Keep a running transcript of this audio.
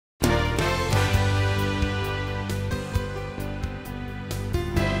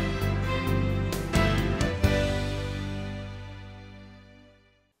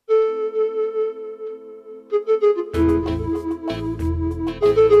First,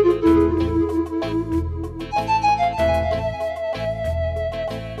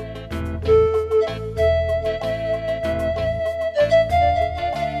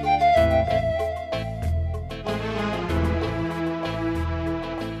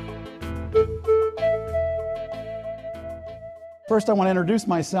 I want to introduce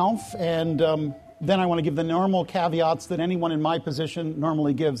myself, and then I want to give the normal caveats that anyone in my position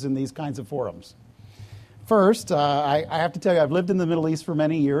normally gives in these kinds of forums. First, I have to tell you, I've lived in the Middle East for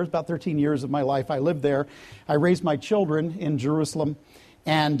many years, about 13 years of my life I lived there. I raised my children in Jerusalem,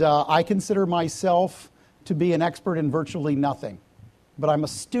 and I consider myself to be an expert in virtually nothing. But I'm a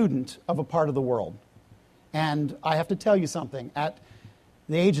student of a part of the world. And I have to tell you something. At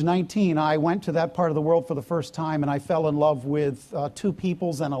the age of 19, I went to that part of the world for the first time, and I fell in love with two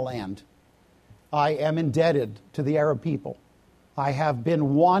peoples and a land. I am indebted to the Arab people. I have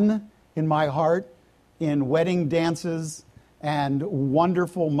been one in my heart in wedding dances and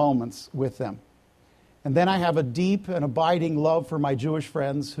wonderful moments with them. And then I have a deep and abiding love for my Jewish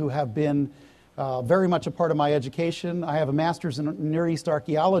friends who have been very much a part of my education. I have a master's in Near East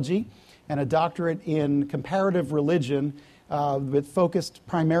archaeology and a doctorate in comparative religion, but focused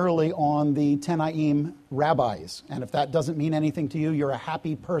primarily on the Tanaim rabbis. And if that doesn't mean anything to you, you're a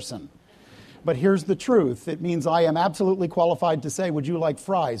happy person. But here's the truth. It means I am absolutely qualified to say, would you like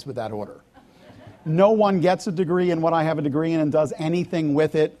fries with that order? No one gets a degree in what I have a degree in and does anything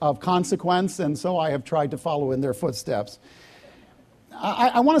with it of consequence, and so I have tried to follow in their footsteps.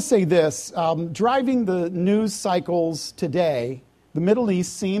 I want to say this. Driving the news cycles today, the Middle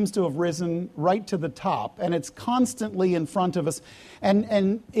East seems to have risen right to the top, and it's constantly in front of us.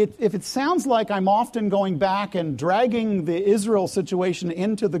 And if it sounds like I'm often going back and dragging the Israel situation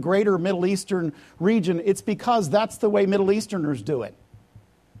into the greater Middle Eastern region, it's because that's the way Middle Easterners do it.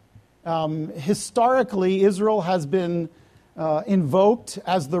 Historically, Israel has been invoked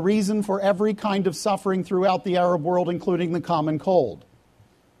as the reason for every kind of suffering throughout the Arab world, including the common cold.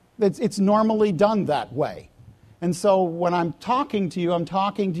 It's normally done that way. And so when I'm talking to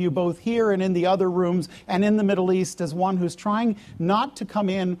you both here and in the other rooms and in the Middle East as one who's trying not to come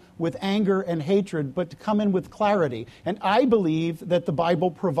in with anger and hatred, but to come in with clarity. And I believe that the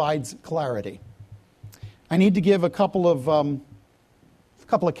Bible provides clarity. I need to give a couple of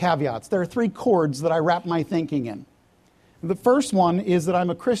caveats. There are three chords that I wrap my thinking in. The first one is that I'm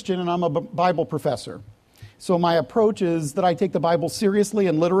a Christian and I'm a Bible professor. So my approach is that I take the Bible seriously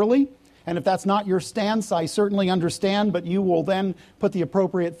and literally. And if that's not your stance, I certainly understand, but you will then put the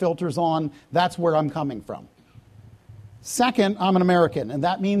appropriate filters on. That's where I'm coming from. Second, I'm an American, and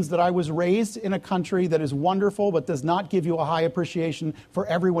that means that I was raised in a country that is wonderful, but does not give you a high appreciation for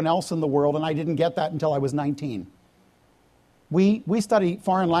everyone else in the world, and I didn't get that until I was 19. We study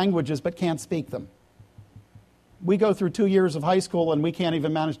foreign languages, but can't speak them. We go through 2 years of high school and we can't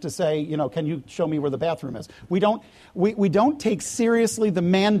even manage to say, can you show me where the bathroom is? We don't take seriously the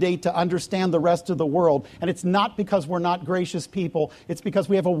mandate to understand the rest of the world. And it's not because we're not gracious people. It's because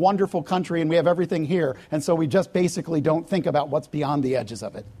we have a wonderful country and we have everything here. And so we just basically don't think about what's beyond the edges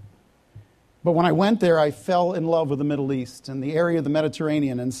of it. But when I went there, I fell in love with the Middle East and the area of the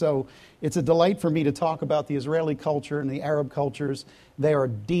Mediterranean. And so it's a delight for me to talk about the Israeli culture and the Arab cultures. They are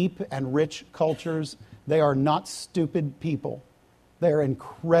deep and rich cultures. They are not stupid people. They are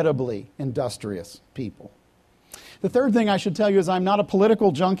incredibly industrious people. The third thing I should tell you is I'm not a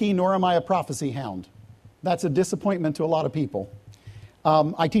political junkie, nor am I a prophecy hound. That's a disappointment to a lot of people.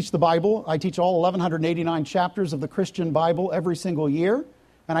 I teach the Bible. I teach all 1,189 chapters of the Christian Bible every single year.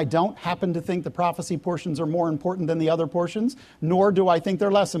 And I don't happen to think the prophecy portions are more important than the other portions, nor do I think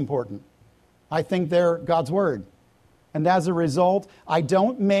they're less important. I think they're God's Word. And as a result, I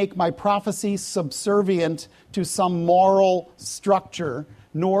don't make my prophecy subservient to some moral structure,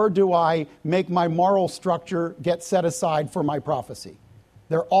 nor do I make my moral structure get set aside for my prophecy.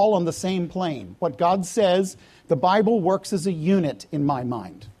 They're all on the same plane. What God says, the Bible works as a unit in my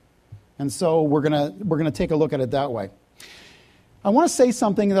mind. And so we're going to take a look at it that way. I want to say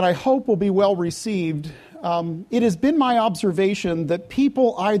something that I hope will be well received. It has been my observation that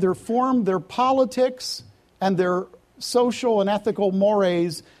people either form their politics and their social and ethical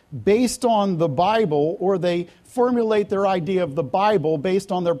mores based on the Bible, or they formulate their idea of the Bible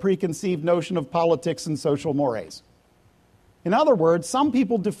based on their preconceived notion of politics and social mores. In other words, some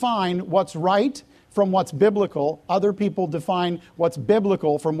people define what's right from what's biblical. Other people define what's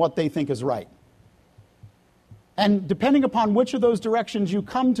biblical from what they think is right. And depending upon which of those directions you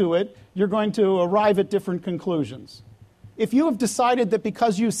come to it, you're going to arrive at different conclusions. If you have decided that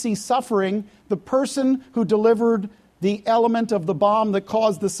because you see suffering, the person who delivered the element of the bomb that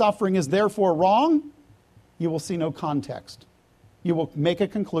caused the suffering is therefore wrong, you will see no context. You will make a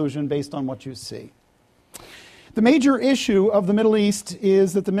conclusion based on what you see. The major issue of the Middle East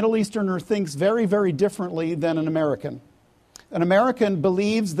is that the Middle Easterner thinks very, very differently than an American. An American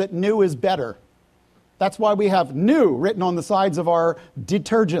believes that new is better. That's why we have new written on the sides of our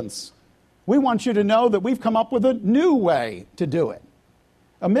detergents. We want you to know that we've come up with a new way to do it.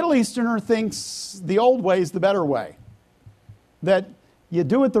 A Middle Easterner thinks the old way is the better way, that you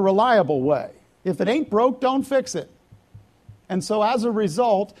do it the reliable way. If it ain't broke, don't fix it. And so as a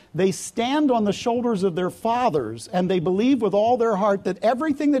result, they stand on the shoulders of their fathers, and they believe with all their heart that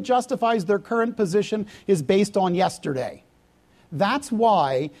everything that justifies their current position is based on yesterday. That's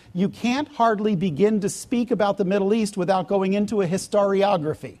why you can't hardly begin to speak about the Middle East without going into a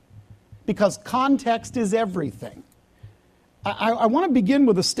historiography, because context is everything. I want to begin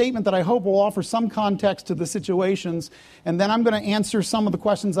with a statement that I hope will offer some context to the situations, and then I'm going to answer some of the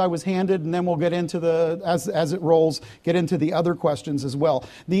questions I was handed, and then we'll get into as it rolls, get into the other questions as well.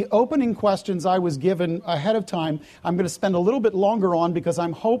 The opening questions I was given ahead of time, I'm going to spend a little bit longer on because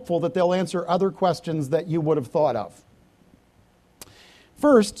I'm hopeful that they'll answer other questions that you would have thought of.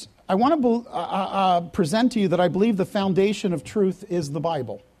 First, I want to present to you that I believe the foundation of truth is the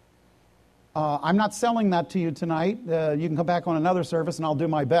Bible. I'm not selling that to you tonight. You can come back on another service and I'll do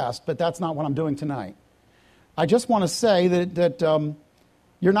my best, but that's not what I'm doing tonight. I just want to say that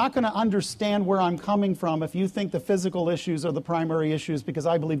you're not going to understand where I'm coming from if you think the physical issues are the primary issues, because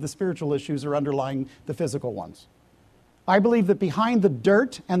I believe the spiritual issues are underlying the physical ones. I believe that behind the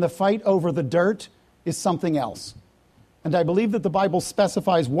dirt and the fight over the dirt is something else. And I believe that the Bible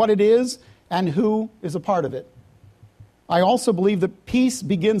specifies what it is and who is a part of it. I also believe that peace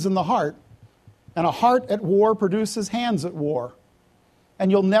begins in the heart. And a heart at war produces hands at war. And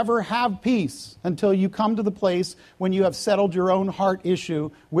you'll never have peace until you come to the place when you have settled your own heart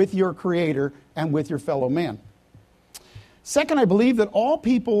issue with your Creator and with your fellow man. Second, I believe that all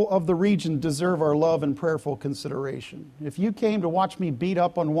people of the region deserve our love and prayerful consideration. If you came to watch me beat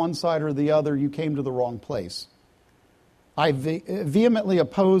up on one side or the other, you came to the wrong place. I vehemently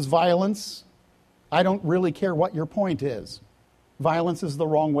oppose violence. I don't really care what your point is. Violence is the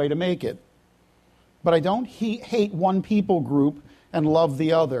wrong way to make it. But I don't hate one people group and love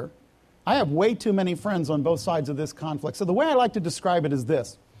the other. I have way too many friends on both sides of this conflict. So the way I like to describe it is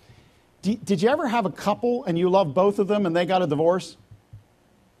this. Did you ever have a couple and you love both of them and they got a divorce?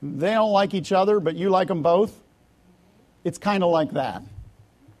 They don't like each other, but you like them both? It's kind of like that.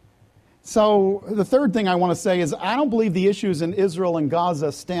 So the third thing I want to say is I don't believe the issues in Israel and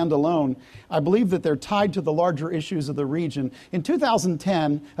Gaza stand alone. I believe that they're tied to the larger issues of the region. In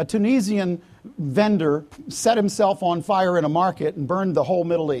 2010, a Tunisian vendor set himself on fire in a market and burned the whole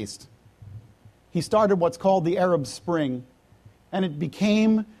Middle East. He started what's called the Arab Spring, and it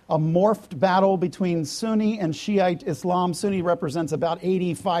became a morphed battle between Sunni and Shiite Islam. Sunni represents about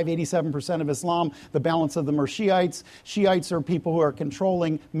 87% of Islam. The balance of them are Shiites. Shiites are people who are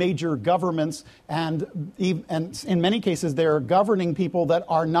controlling major governments, and in many cases they're governing people that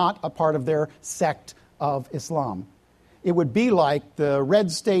are not a part of their sect of Islam. It would be like the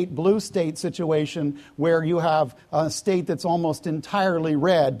red state, blue state situation where you have a state that's almost entirely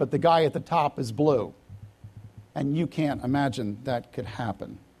red, but the guy at the top is blue. And you can't imagine that could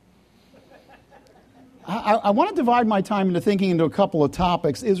happen. I want to divide my time into thinking into a couple of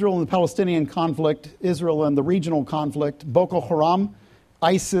topics: Israel and the Palestinian conflict, Israel and the regional conflict, Boko Haram,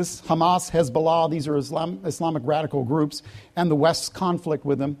 ISIS, Hamas, Hezbollah, these are Islamic radical groups, and the West's conflict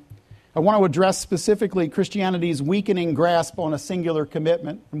with them. I want to address specifically Christianity's weakening grasp on a singular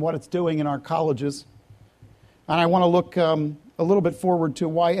commitment and what it's doing in our colleges. And I want to look a little bit forward to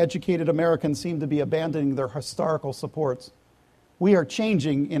why educated Americans seem to be abandoning their historical supports. We are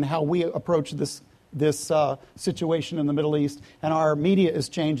changing in how we approach this situation in the Middle East, and our media is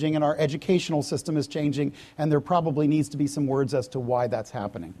changing, and our educational system is changing, and there probably needs to be some words as to why that's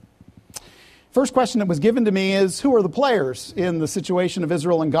happening. First question that was given to me is, who are the players in the situation of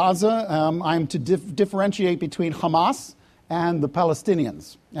Israel and Gaza? I'm to differentiate between Hamas and the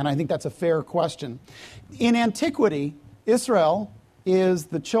Palestinians, and I think that's a fair question. In antiquity, Israel is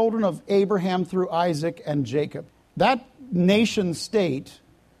the children of Abraham through Isaac and Jacob. That nation state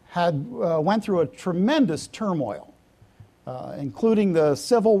went through a tremendous turmoil. including the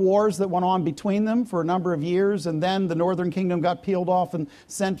civil wars that went on between them for a number of years. And then the northern kingdom got peeled off and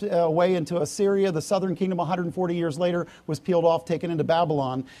sent away into Assyria. The southern kingdom, 140 years later, was peeled off, taken into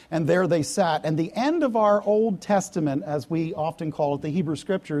Babylon. And there they sat. And the end of our Old Testament, as we often call it, the Hebrew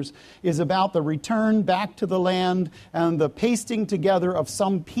Scriptures, is about the return back to the land and the pasting together of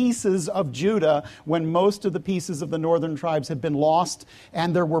some pieces of Judah when most of the pieces of the northern tribes had been lost.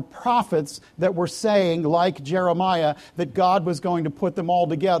 And there were prophets that were saying, like Jeremiah, that God was going to put them all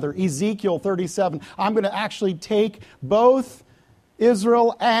together. Ezekiel 37, I'm going to actually take both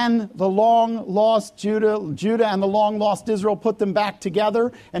Israel and the long-lost Judah and the long-lost Israel, put them back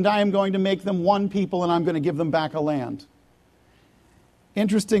together, and I am going to make them one people, and I'm going to give them back a land.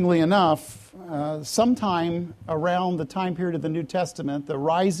 Interestingly enough, sometime around the time period of the New Testament, the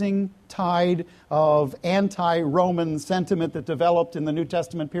rising tide of anti-Roman sentiment that developed in the New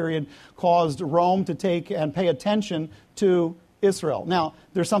Testament period caused Rome to take and pay attention to Israel. Now,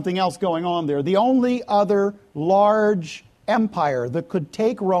 there's something else going on there. The only other large empire that could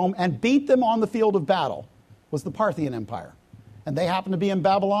take Rome and beat them on the field of battle was the Parthian Empire. And they happened to be in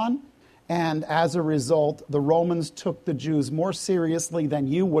Babylon. And as a result, the Romans took the Jews more seriously than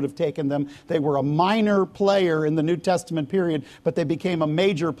you would have taken them. They were a minor player in the New Testament period, but they became a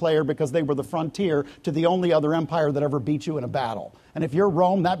major player because they were the frontier to the only other empire that ever beat you in a battle. And if you're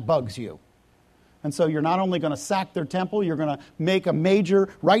Rome, that bugs you. And so you're not only going to sack their temple, you're going to make a major,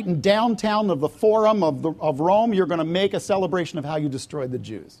 right in downtown of the Forum of Rome, you're going to make a celebration of how you destroyed the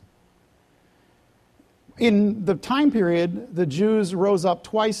Jews. In the time period, the Jews rose up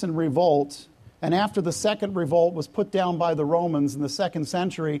twice in revolt, and after the second revolt was put down by the Romans in the 2nd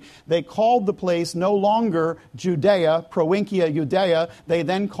century, they called the place no longer Judea, Provincia Judea, they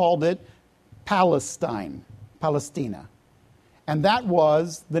then called it Palestine, Palestina. And that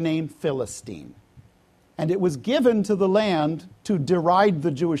was the name Philistine. And it was given to the land to deride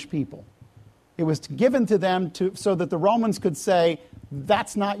the Jewish people. It was given to them so that the Romans could say,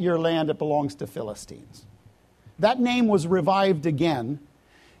 that's not your land, it belongs to Philistines. That name was revived again.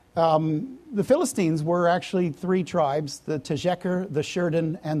 The Philistines were actually 3 tribes, the Tejeker, the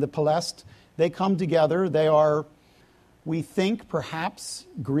Shurdan, and the Pelest. They come together. They are, we think, perhaps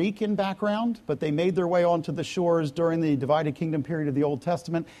Greek in background, but they made their way onto the shores during the divided kingdom period of the Old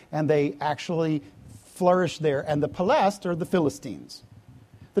Testament, and they actually flourished there. And the Pelest are the Philistines.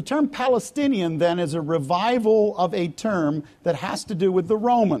 The term Palestinian, then, is a revival of a term that has to do with the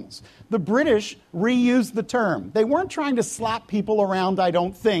Romans. The British reused the term. They weren't trying to slap people around, I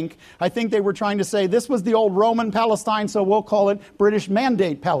don't think. I think they were trying to say, this was the old Roman Palestine, so we'll call it British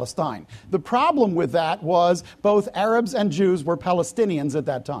Mandate Palestine. The problem with that was both Arabs and Jews were Palestinians at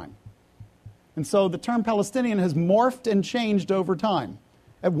that time. And so the term Palestinian has morphed and changed over time.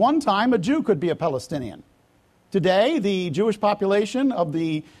 At one time, a Jew could be a Palestinian. Today, the Jewish population of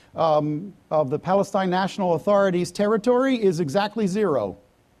the Palestine National Authority's territory is exactly 0.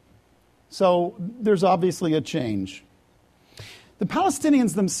 So there's obviously a change. The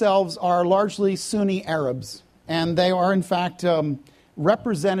Palestinians themselves are largely Sunni Arabs, and they are, in fact,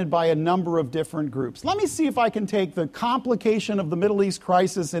 represented by a number of different groups. Let me see if I can take the complication of the Middle East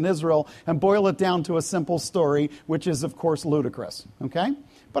crisis in Israel and boil it down to a simple story, which is, of course, ludicrous. Okay?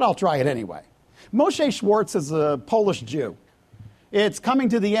 But I'll try it anyway. Moshe Schwartz is a Polish Jew. It's coming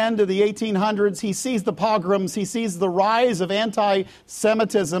to the end of the 1800s. He sees the pogroms. He sees the rise of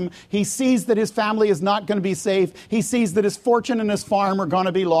anti-Semitism. He sees that his family is not going to be safe. He sees that his fortune and his farm are going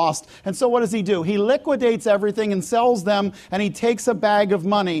to be lost. And so what does he do? He liquidates everything and sells them, and he takes a bag of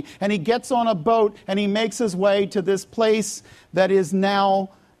money, and he gets on a boat, and he makes his way to this place that is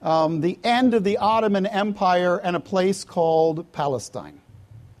now the end of the Ottoman Empire and a place called Palestine.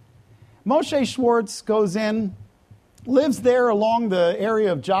 Moshe Schwartz goes in, lives there along the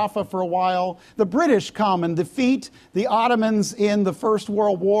area of Jaffa for a while. The British come and defeat the Ottomans in the First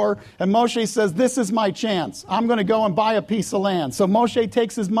World War. And Moshe says, this is my chance. I'm going to go and buy a piece of land. So Moshe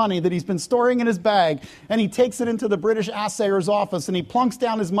takes his money that he's been storing in his bag, and he takes it into the British assayer's office, and he plunks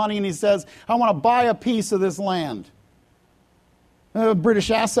down his money, and he says, I want to buy a piece of this land. The British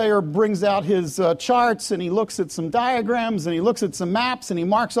assayer brings out his charts, and he looks at some diagrams, and he looks at some maps, and he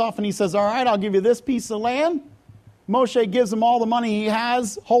marks off, and he says, all right, I'll give you this piece of land. Moshe gives him all the money he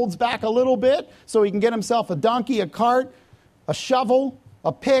has, holds back a little bit so he can get himself a donkey, a cart, a shovel,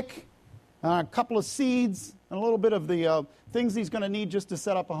 a pick, a couple of seeds, and a little bit of the things he's going to need just to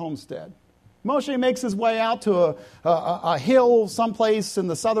set up a homestead. Moshe makes his way out to a hill someplace in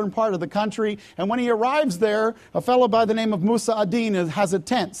the southern part of the country, and when he arrives there, a fellow by the name of Musa Adin has a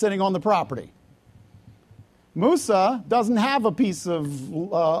tent sitting on the property. Musa doesn't have a piece of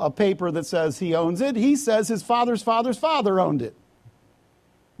a paper that says he owns it. He says his father's father's father owned it.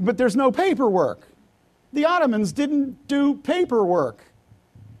 But there's no paperwork. The Ottomans didn't do paperwork.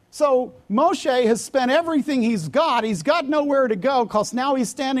 So Moshe has spent everything he's got. He's got nowhere to go because now he's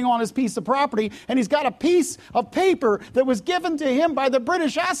standing on his piece of property and he's got a piece of paper that was given to him by the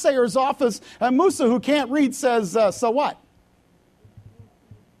British Assayer's Office. And Musa, who can't read, says, so what?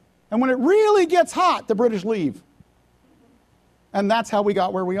 And when it really gets hot, the British leave. And that's how we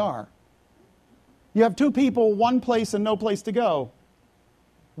got where we are. You have two people, one place and no place to go.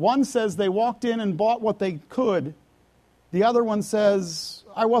 One says they walked in and bought what they could. The other one says,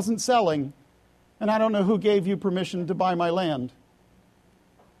 I wasn't selling, and I don't know who gave you permission to buy my land.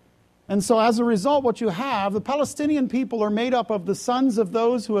 And so as a result, what you have, the Palestinian people are made up of the sons of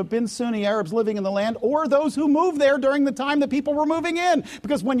those who have been Sunni Arabs living in the land, or those who moved there during the time that people were moving in.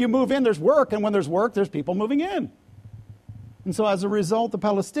 Because when you move in, there's work, and when there's work, there's people moving in. And so as a result, the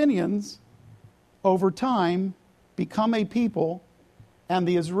Palestinians, over time, become a people. And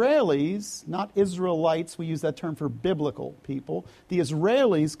the Israelis, not Israelites, we use that term for biblical people, the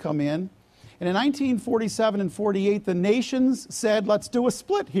Israelis come in. And in 1947 and 48, the nations said, let's do a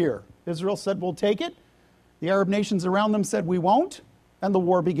split here. Israel said, we'll take it. The Arab nations around them said, we won't. And the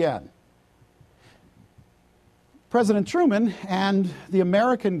war began. President Truman and the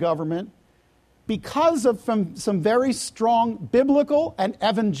American government, because of some very strong biblical and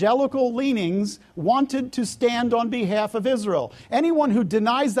evangelical leanings, wanted to stand on behalf of Israel. Anyone who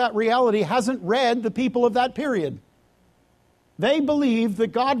denies that reality hasn't read the people of that period. They believed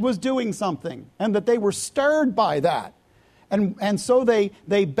that God was doing something and that they were stirred by that. And so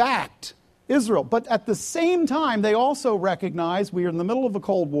they backed Israel. But at the same time, they also recognized we are in the middle of a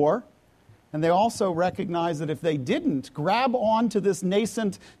Cold War. And they also recognized that if they didn't grab on to this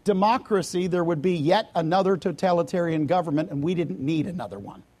nascent democracy, there would be yet another totalitarian government, and we didn't need another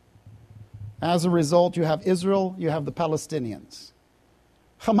one. As a result, you have Israel, you have the Palestinians.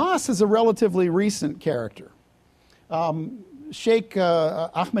 Hamas is a relatively recent character. Sheikh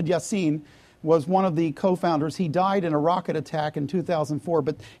Ahmed Yassin was one of the co-founders. He died in a rocket attack in 2004,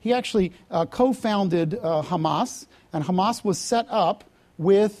 but he actually co-founded Hamas, and Hamas was set up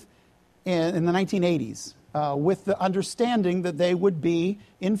in the 1980s with the understanding that they would be,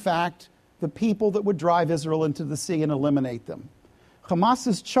 in fact, the people that would drive Israel into the sea and eliminate them.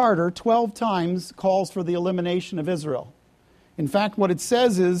 Hamas's charter 12 times calls for the elimination of Israel. In fact, what it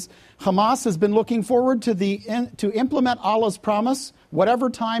says is Hamas has been looking forward to implement Allah's promise,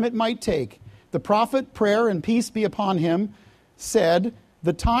 whatever time it might take. The prophet, prayer and peace be upon him, said,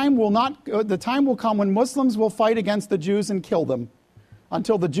 the time will come when Muslims will fight against the Jews and kill them,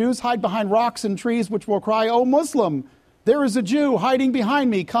 until the Jews hide behind rocks and trees, which will cry, O Muslim, there is a Jew hiding behind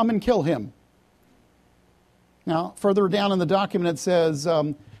me, come and kill him. Now, further down in the document it says,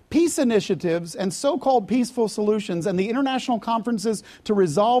 peace initiatives and so-called peaceful solutions and the international conferences to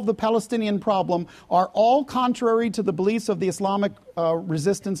resolve the Palestinian problem are all contrary to the beliefs of the Islamic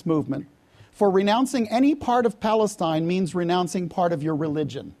resistance movement. For renouncing any part of Palestine means renouncing part of your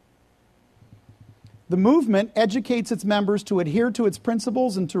religion. The movement educates its members to adhere to its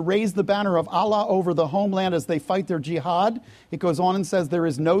principles and to raise the banner of Allah over the homeland as they fight their jihad. It goes on and says there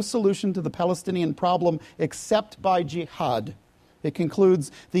is no solution to the Palestinian problem except by jihad. It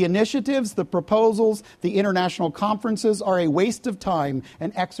concludes, the initiatives, the proposals, the international conferences are a waste of time,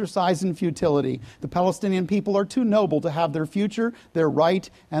 an exercise in futility. The Palestinian people are too noble to have their future, their right,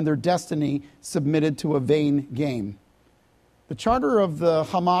 and their destiny submitted to a vain game. The charter of the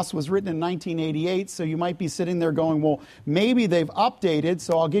Hamas was written in 1988, so you might be sitting there going, well, maybe they've updated,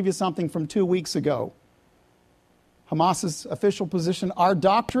 so I'll give you something from 2 weeks ago. Hamas's official position, our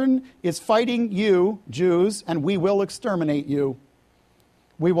doctrine is fighting you, Jews, and we will exterminate you.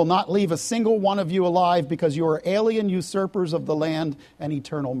 We will not leave a single one of you alive because you are alien usurpers of the land and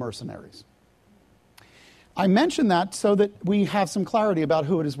eternal mercenaries. I mention that so that we have some clarity about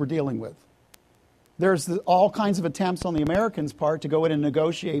who it is we're dealing with. There's all kinds of attempts on the Americans' part to go in and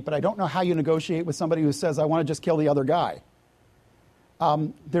negotiate, but I don't know how you negotiate with somebody who says, I want to just kill the other guy.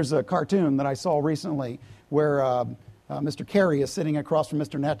 There's a cartoon that I saw recently where Mr. Kerry is sitting across from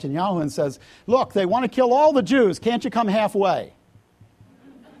Mr. Netanyahu and says, look, they want to kill all the Jews. Can't you come halfway?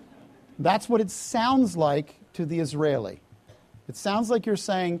 That's what it sounds like to the Israeli. It sounds like you're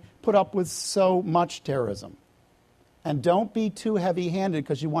saying, put up with so much terrorism. And don't be too heavy-handed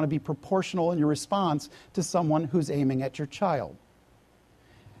because you want to be proportional in your response to someone who's aiming at your child.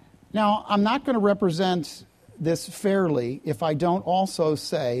 Now, I'm not going to represent this fairly if I don't also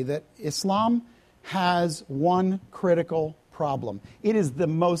say that Islam has one critical problem. It is the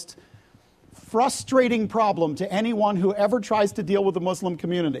most frustrating problem to anyone who ever tries to deal with the Muslim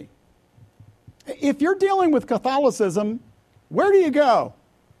community. If you're dealing with Catholicism, where do you go?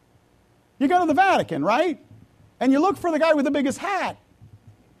 You go to the Vatican, right? And you look for the guy with the biggest hat.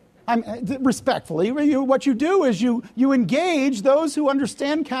 Respectfully, what you do is you engage those who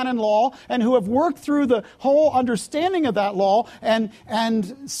understand canon law and who have worked through the whole understanding of that law, and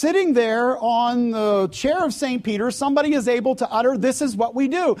sitting there on the chair of St. Peter, somebody is able to utter, this is what we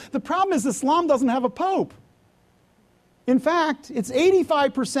do. The problem is Islam doesn't have a pope. In fact, it's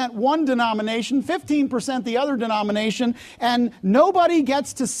 85% one denomination, 15% the other denomination, and nobody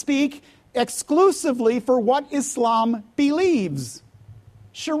gets to speak exclusively for what Islam believes.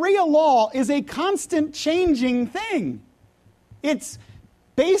 Sharia law is a constant changing thing. It's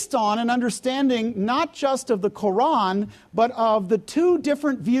based on an understanding not just of the Quran, but of the two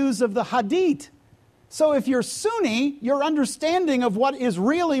different views of the Hadith. So if you're Sunni, your understanding of what is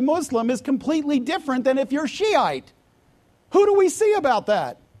really Muslim is completely different than if you're Shiite. Who do we see about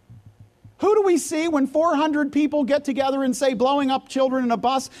that? Who do we see when 400 people get together and say blowing up children in a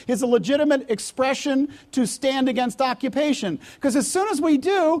bus is a legitimate expression to stand against occupation? Because as soon as we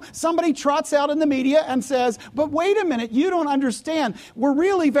do, somebody trots out in the media and says, but wait a minute, you don't understand. We're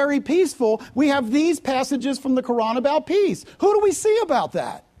really very peaceful. We have these passages from the Quran about peace. Who do we see about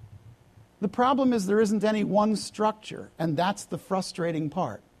that? The problem is there isn't any one structure, and that's the frustrating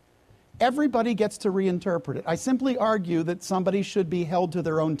part. Everybody gets to reinterpret it. I simply argue that somebody should be held to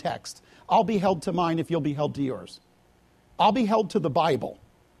their own text. I'll be held to mine if you'll be held to yours. I'll be held to the Bible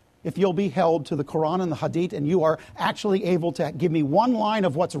if you'll be held to the Quran and the Hadith, and you are actually able to give me one line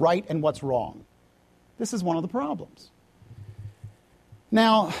of what's right and what's wrong. This is one of the problems.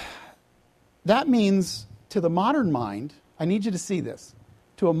 Now, that means to the modern mind, I need you to see this.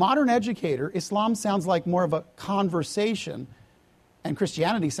 To a modern educator, Islam sounds like more of a conversation, and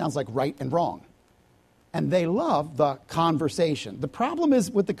Christianity sounds like right and wrong. And they love the conversation. The problem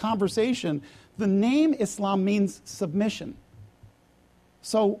is with the conversation, the name Islam means submission.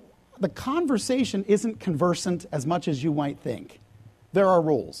 So the conversation isn't conversant as much as you might think. There are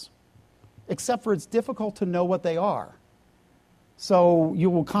rules, except for it's difficult to know what they are. So you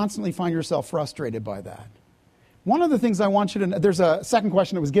will constantly find yourself frustrated by that. One of the things I want you to know, there's a second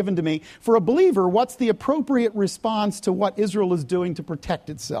question that was given to me. For a believer, what's the appropriate response to what Israel is doing to protect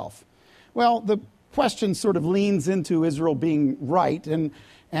itself? Well, the question sort of leans into Israel being right, and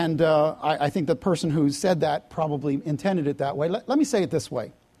I think the person who said that probably intended it that way. Let me say it this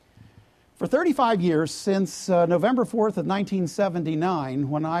way. For 35 years, since November 4th of 1979,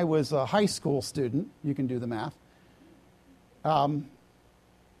 when I was a high school student, you can do the math,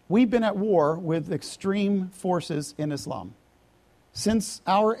 we've been at war with extreme forces in Islam. Since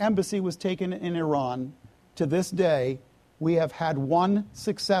our embassy was taken in Iran, to this day, we have had one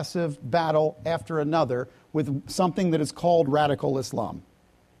successive battle after another with something that is called radical Islam.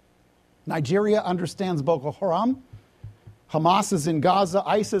 Nigeria understands Boko Haram. Hamas is in Gaza.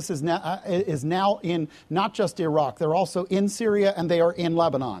 ISIS is now in not just Iraq. They're also in Syria, and they are in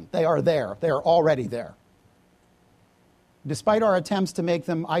Lebanon. They are there. They are already there. Despite our attempts to make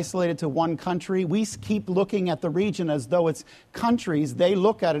them isolated to one country, we keep looking at the region as though it's countries. They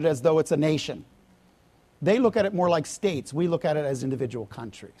look at it as though it's a nation. They look at it more like states. We look at it as individual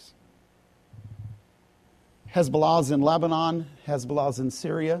countries. Hezbollah's in Lebanon. Hezbollah's in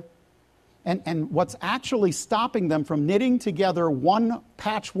Syria. And what's actually stopping them from knitting together one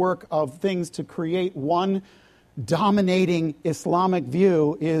patchwork of things to create one dominating Islamic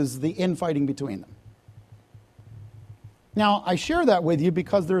view is the infighting between them. Now, I share that with you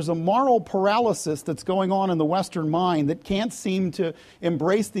because there's a moral paralysis that's going on in the Western mind that can't seem to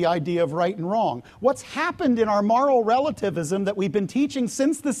embrace the idea of right and wrong. What's happened in our moral relativism that we've been teaching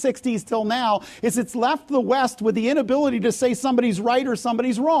since the 60s till now is it's left the West with the inability to say somebody's right or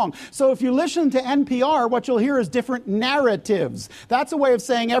somebody's wrong. So if you listen to NPR, what you'll hear is different narratives. That's a way of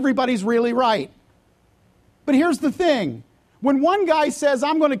saying everybody's really right. But here's the thing. When one guy says,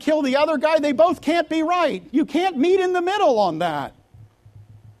 I'm going to kill the other guy, they both can't be right. You can't meet in the middle on that.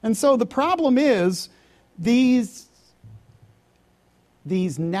 And so the problem is these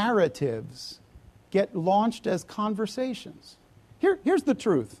narratives get launched as conversations. Here's the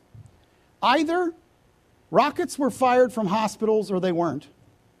truth. Either rockets were fired from hospitals or they weren't.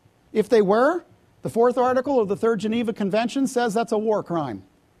 If they were, the fourth article of the Third Geneva Convention says that's a war crime.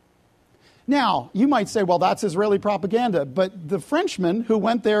 Now, you might say, well, that's Israeli propaganda. But the Frenchman who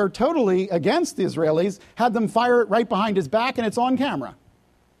went there totally against the Israelis had them fire it right behind his back, and it's on camera.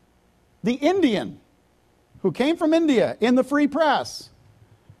 The Indian who came from India in the free press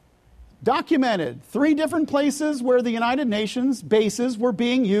Documented 3 different places where the United Nations bases were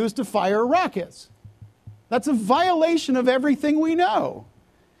being used to fire rockets. That's a violation of everything we know.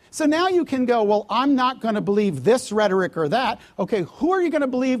 So now you can go, well, I'm not going to believe this rhetoric or that. Okay, who are you going to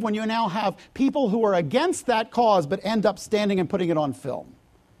believe when you now have people who are against that cause but end up standing and putting it on film?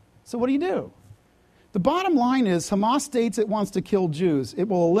 So what do? The bottom line is Hamas states it wants to kill Jews. It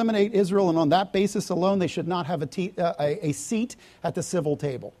will eliminate Israel, and on that basis alone, they should not have a seat at the civil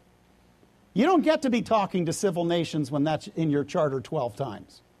table. You don't get to be talking to civil nations when that's in your charter 12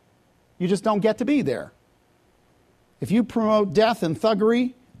 times. You just don't get to be there. If you promote death and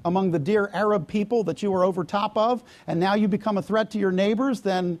thuggery among the dear Arab people that you are over top of, and now you become a threat to your neighbors,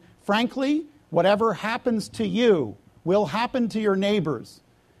 then frankly, whatever happens to you will happen to your neighbors.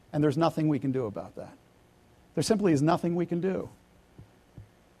 And there's nothing we can do about that. There simply is nothing we can do.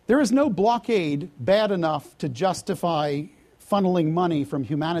 There is no blockade bad enough to justify funneling money from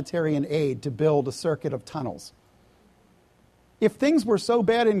humanitarian aid to build a circuit of tunnels. If things were so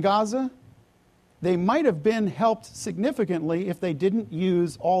bad in Gaza, they might have been helped significantly if they didn't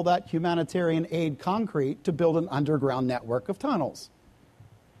use all that humanitarian aid concrete to build an underground network of tunnels.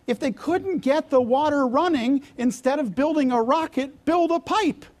 If they couldn't get the water running, instead of building a rocket, build a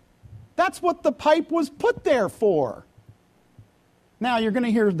pipe. That's what the pipe was put there for. Now, you're going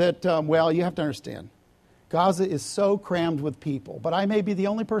to hear that, well, you have to understand, Gaza is so crammed with people. But I may be the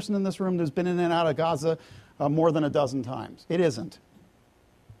only person in this room who's been in and out of Gaza more than a dozen times. It isn't.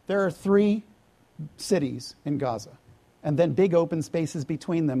 There are 3 cities in Gaza, and then big open spaces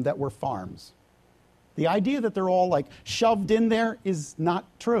between them that were farms. The idea that they're all like shoved in there is not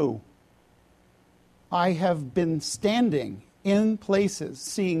true. I have been standing in places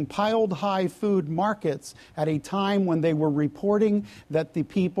seeing piled high food markets at a time when they were reporting that the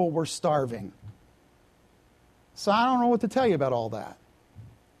people were starving. So I don't know what to tell you about all that.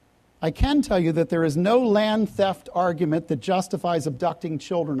 I can tell you that there is no land theft argument that justifies abducting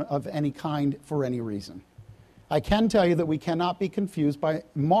children of any kind for any reason. I can tell you that we cannot be confused by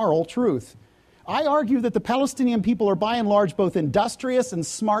moral truth. I argue that the Palestinian people are by and large both industrious and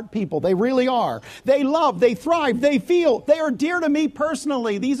smart people. They really are. They love, they thrive, they feel. They are dear to me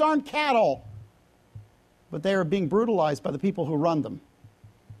personally. These aren't cattle. But they are being brutalized by the people who run them.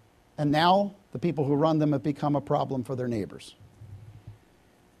 And now the people who run them have become a problem for their neighbors.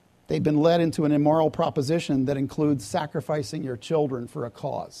 They've been led into an immoral proposition that includes sacrificing your children for a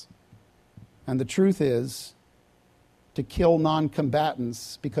cause. And the truth is, to kill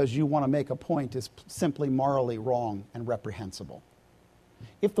non-combatants because you want to make a point is simply morally wrong and reprehensible.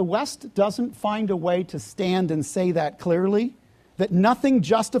 If the West doesn't find a way to stand and say that clearly, that nothing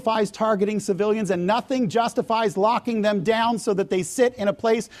justifies targeting civilians and nothing justifies locking them down so that they sit in a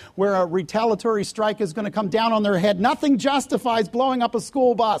place where a retaliatory strike is going to come down on their head. Nothing justifies blowing up a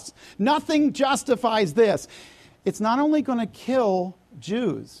school bus. Nothing justifies this. It's not only going to kill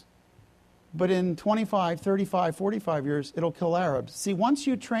Jews, but in 25, 35, 45 years, it'll kill Arabs. See, once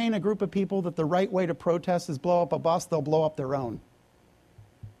you train a group of people that the right way to protest is blow up a bus, they'll blow up their own.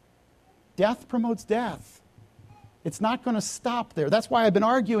 Death promotes death. It's not going to stop there. That's why I've been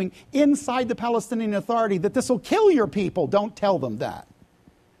arguing inside the Palestinian Authority that this will kill your people. Don't tell them that.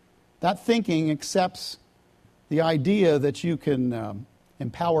 That thinking accepts the idea that you can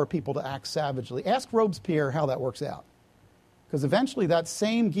empower people to act savagely. Ask Robespierre how that works out. Because eventually that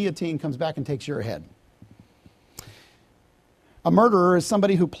same guillotine comes back and takes your head. A murderer is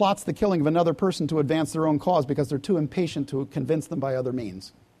somebody who plots the killing of another person to advance their own cause because they're too impatient to convince them by other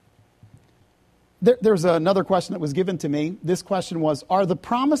means. There's another question that was given to me. This question was, are the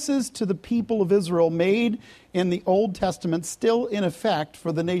promises to the people of Israel made in the Old Testament still in effect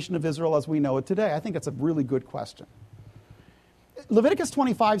for the nation of Israel as we know it today? I think that's a really good question. Leviticus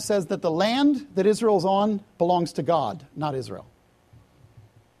 25 says that the land that Israel's on belongs to God, not Israel.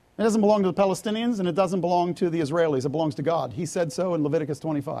 It doesn't belong to the Palestinians and it doesn't belong to the Israelis. It belongs to God. He said so in Leviticus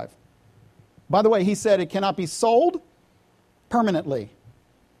 25. By the way, he said it cannot be sold permanently,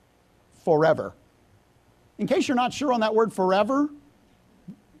 forever. In case you're not sure on that word forever,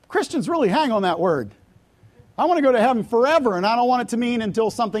 Christians really hang on that word. I want to go to heaven forever, and I don't want it to mean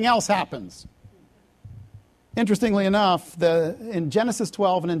until something else happens. Interestingly enough, in Genesis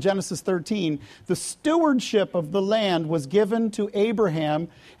 12 and in Genesis 13, the stewardship of the land was given to Abraham,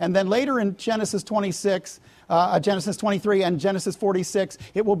 and then later in Genesis 26, Genesis 23 and Genesis 46,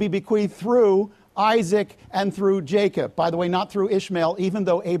 it will be bequeathed through Isaac and through Jacob. By the way, not through Ishmael, even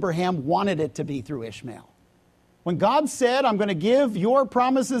though Abraham wanted it to be through Ishmael. When God said, I'm going to give your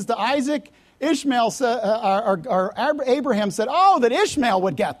promises to Isaac, Abraham said, oh, that Ishmael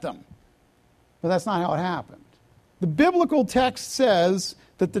would get them. But that's not how it happened. The biblical text says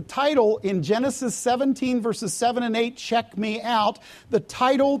that the title in Genesis 17 verses 7 and 8, check me out, the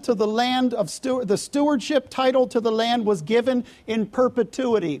title to the land of the stewardship title to the land was given in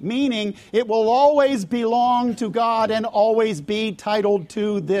perpetuity, meaning it will always belong to God and always be titled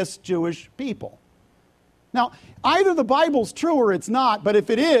to this Jewish people. Now, either the Bible's true or it's not, but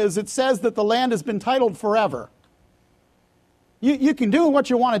if it is, it says that the land has been titled forever. You can do what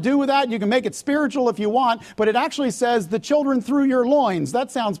you want to do with that. You can make it spiritual if you want, but it actually says the children through your loins.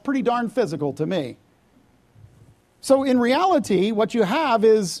 That sounds pretty darn physical to me. So in reality, what you have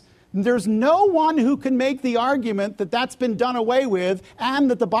is there's no one who can make the argument that that's been done away with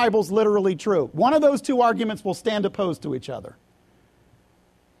and that the Bible's literally true. One of those two arguments will stand opposed to each other.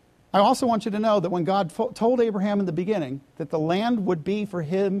 I also want you to know that when God told Abraham in the beginning that the land would be for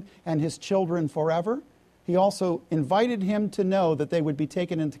him and his children forever, he also invited him to know that they would be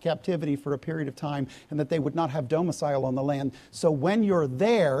taken into captivity for a period of time and that they would not have domicile on the land. So when you're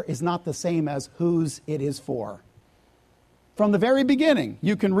there is not the same as whose it is for. From the very beginning,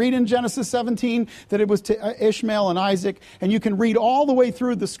 you can read in Genesis 17 that it was to Ishmael and Isaac, and you can read all the way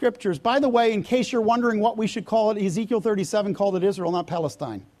through the scriptures. By the way, in case you're wondering what we should call it, Ezekiel 37 called it Israel, not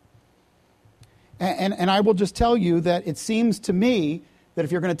Palestine. And I will just tell you that it seems to me that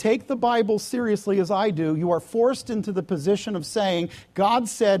if you're going to take the Bible seriously as I do, you are forced into the position of saying, God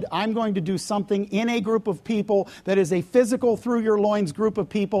said, I'm going to do something in a group of people that is a physical through your loins group of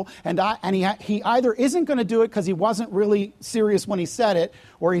people, and he either isn't going to do it because he wasn't really serious when he said it,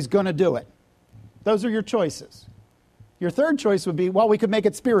 or he's going to do it. Those are your choices. Your third choice would be, well, we could make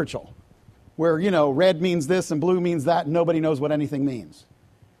it spiritual, where, red means this and blue means that, and nobody knows what anything means.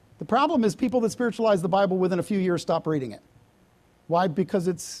 The problem is people that spiritualize the Bible within a few years stop reading it. Why?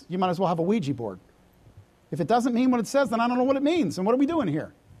 Because you might as well have a Ouija board. If it doesn't mean what it says, then I don't know what it means. And what are we doing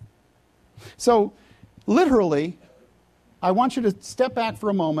here? So, literally, I want you to step back for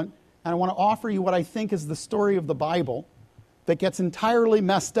a moment, and I want to offer you what I think is the story of the Bible that gets entirely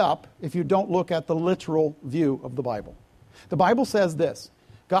messed up if you don't look at the literal view of the Bible. The Bible says this: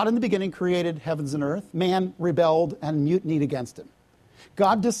 God in the beginning created heavens and earth. Man rebelled and mutinied against him.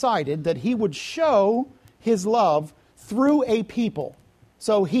 God decided that he would show his love through a people.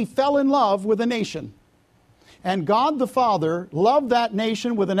 So he fell in love with a nation. And God the Father loved that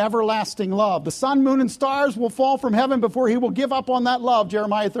nation with an everlasting love. The sun, moon, and stars will fall from heaven before he will give up on that love.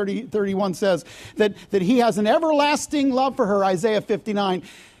 Jeremiah 31 says that he has an everlasting love for her, Isaiah 59.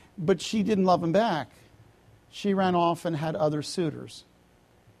 But she didn't love him back. She ran off and had other suitors.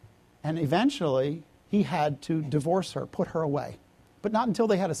 And eventually, he had to divorce her, put her away. But not until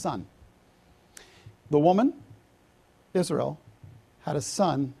they had a son. The woman, Israel, had a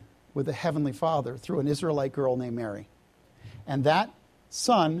son with a heavenly father through an Israelite girl named Mary. And that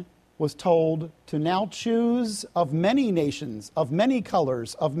son was told to now choose of many nations, of many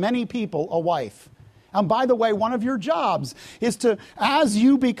colors, of many people, a wife. And by the way, one of your jobs is to, as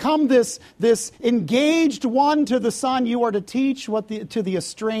you become this engaged one to the son, you are to teach to the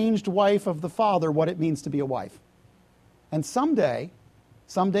estranged wife of the father what it means to be a wife. And someday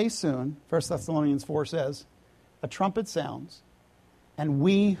soon, 1 Thessalonians 4 says, a trumpet sounds, and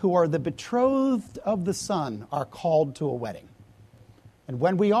we who are the betrothed of the Son are called to a wedding. And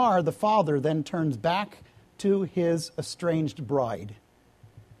when we are, the Father then turns back to his estranged bride,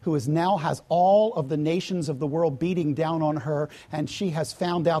 who now has all of the nations of the world beating down on her, and she has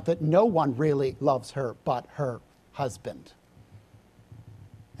found out that no one really loves her but her husband.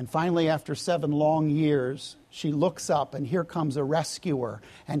 And finally, after 7 long years, she looks up, and here comes a rescuer.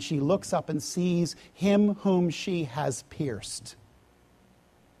 And she looks up and sees him whom she has pierced.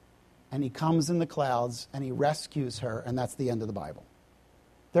 And he comes in the clouds, and he rescues her, and that's the end of the Bible.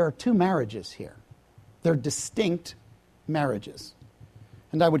 There are 2 marriages here. They're distinct marriages.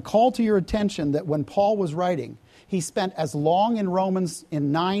 And I would call to your attention that when Paul was writing, he spent as long in Romans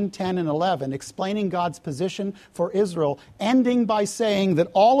in 9, 10, and 11 explaining God's position for Israel, ending by saying that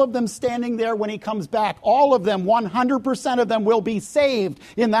all of them standing there when he comes back, all of them, 100% of them will be saved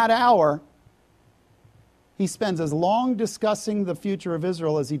in that hour. He spends as long discussing the future of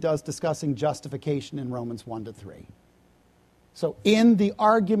Israel as he does discussing justification in Romans 1 to 3. So in the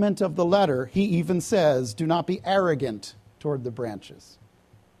argument of the letter, he even says, do not be arrogant toward the branches.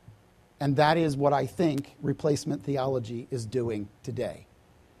 And that is what I think replacement theology is doing today.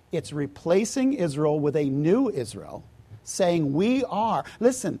 It's replacing Israel with a new Israel, saying we are.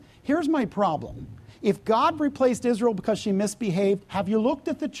 Listen, here's my problem. If God replaced Israel because she misbehaved, have you looked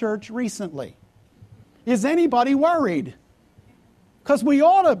at the church recently? Is anybody worried? Because we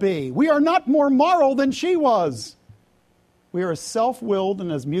ought to be. We are not more moral than she was. We are as self-willed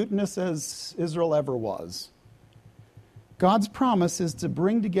and as mutinous as Israel ever was. God's promise is to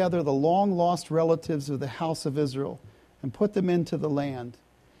bring together the long-lost relatives of the house of Israel and put them into the land.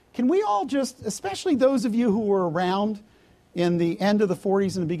 Can we all just, especially those of you who were around in the end of the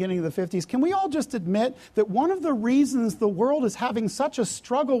 40s and the beginning of the 50s, can we all just admit that one of the reasons the world is having such a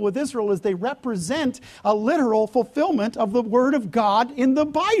struggle with Israel is they represent a literal fulfillment of the Word of God in the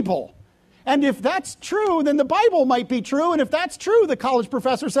Bible? And if that's true, then the Bible might be true. And if that's true, the college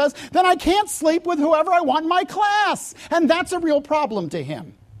professor says, then I can't sleep with whoever I want in my class. And that's a real problem to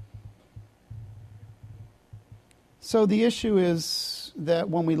him. So the issue is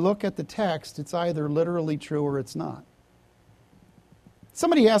that when we look at the text, it's either literally true or it's not.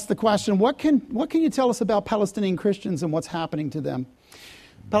 Somebody asked the question, what can you tell us about Palestinian Christians and what's happening to them?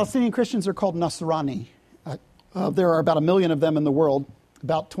 Palestinian Christians are called Nasrani. There are about 1 million of them in the world,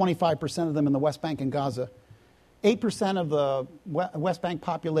 about 25% of them in the West Bank and Gaza. 8% of the West Bank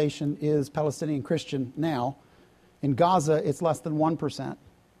population is Palestinian Christian now. In Gaza, it's less than 1%.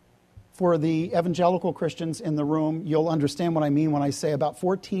 For the evangelical Christians in the room, you'll understand what I mean when I say about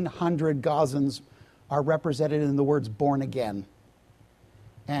 1,400 Gazans are represented in the words born again.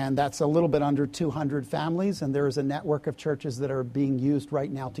 And that's a little bit under 200 families, and there is a network of churches that are being used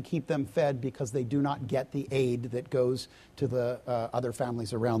right now to keep them fed because they do not get the aid that goes to the other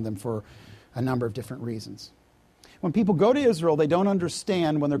families around them for a number of different reasons. When people go to Israel, they don't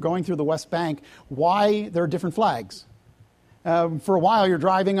understand when they're going through the West Bank why there are different flags. For a while, you're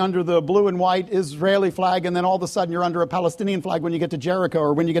driving under the blue and white Israeli flag, and then all of a sudden you're under a Palestinian flag when you get to Jericho,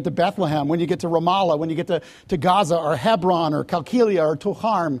 or when you get to Bethlehem, when you get to Ramallah, when you get to Gaza, or Hebron, or Kalkilia, or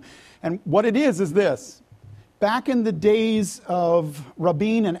Tuharm. And what it is this. Back in the days of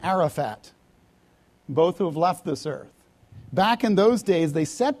Rabin and Arafat, both who have left this earth, back in those days, they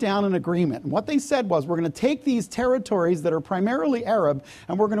set down an agreement. And what they said was, we're going to take these territories that are primarily Arab,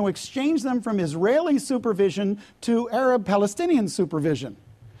 and we're going to exchange them from Israeli supervision to Arab-Palestinian supervision.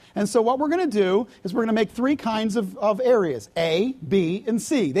 And so what we're going to do is we're going to make 3 kinds of areas, A, B, and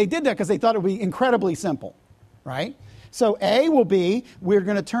C. They did that because they thought it would be incredibly simple, right? So A will be, we're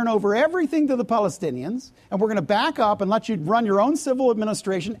going to turn over everything to the Palestinians, and we're going to back up and let you run your own civil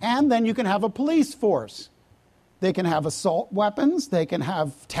administration, and then you can have a police force. They can have assault weapons. They can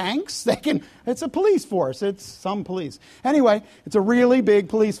have tanks. It's a police force. It's some police. Anyway, it's a really big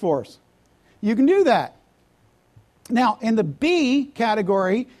police force. You can do that. Now, in the B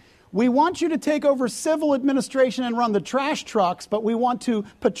category, we want you to take over civil administration and run the trash trucks, but we want to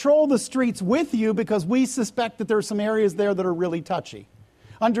patrol the streets with you because we suspect that there are some areas there that are really touchy.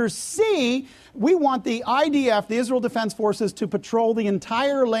 Under C, we want the IDF, the Israel Defense Forces, to patrol the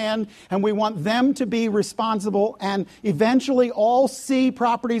entire land, and we want them to be responsible, and eventually all C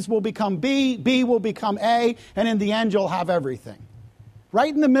properties will become B, B will become A, and in the end you'll have everything.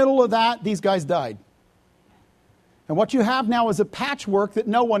 Right in the middle of that, these guys died. And what you have now is a patchwork that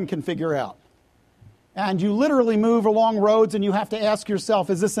no one can figure out. And you literally move along roads and you have to ask yourself,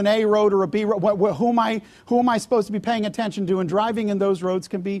 is this an A road or a B road? Who am I supposed to be paying attention to? And driving in those roads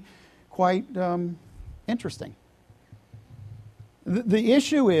can be quite interesting. The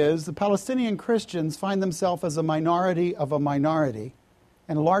issue is the Palestinian Christians find themselves as a minority of a minority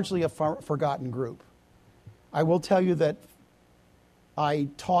and largely a forgotten group. I will tell you that I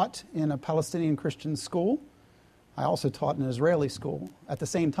taught in a Palestinian Christian school. I also taught in an Israeli school at the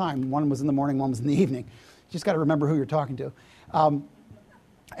same time. One was in the morning, one was in the evening. You just got to remember who you're talking to.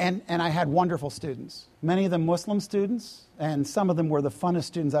 And I had wonderful students, many of them Muslim students, and some of them were the funnest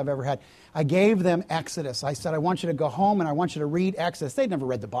students I've ever had. I gave them Exodus. I said, I want you to go home and I want you to read Exodus. They'd never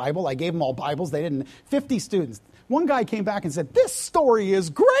read the Bible. I gave them all Bibles. They didn't. 50 students. One guy came back and said, this story is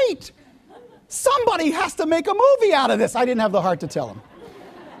great. Somebody has to make a movie out of this. I didn't have the heart to tell him.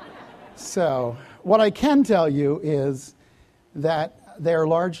 So what I can tell you is that they're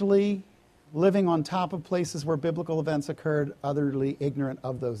largely living on top of places where biblical events occurred, utterly ignorant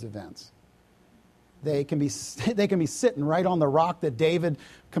of those events. They can be sitting right on the rock that David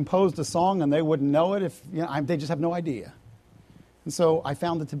composed a song, and they wouldn't know it if they just have no idea. And so I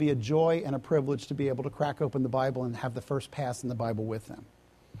found it to be a joy and a privilege to be able to crack open the Bible and have the first pass in the Bible with them.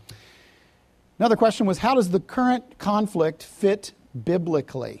 Another question was, how does the current conflict fit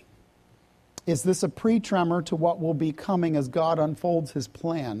biblically? Is this a pre-tremor to what will be coming as God unfolds his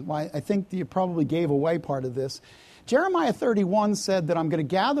plan? Well, I think you probably gave away part of this. Jeremiah 31 said that I'm going to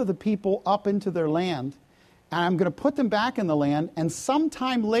gather the people up into their land, and I'm going to put them back in the land, and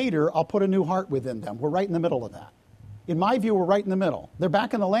sometime later I'll put a new heart within them. We're right in the middle of that. In my view, we're right in the middle. They're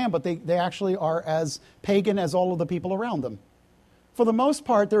back in the land, but they actually are as pagan as all of the people around them. For the most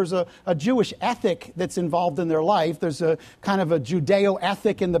part, there's a Jewish ethic that's involved in their life. There's a kind of a Judeo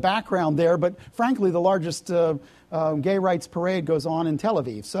ethic in the background there, but frankly, the largest gay rights parade goes on in Tel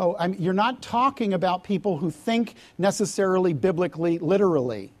Aviv. So you're not talking about people who think necessarily biblically,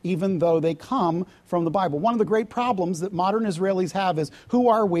 literally, even though they come from the Bible. One of the great problems that modern Israelis have is, who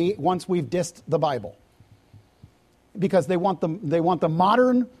are we once we've dissed the Bible? Because they want the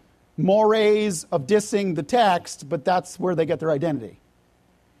modern mores of dissing the text, but that's where they get their identity.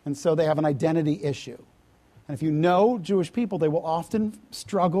 And so they have an identity issue. And if you know Jewish people, they will often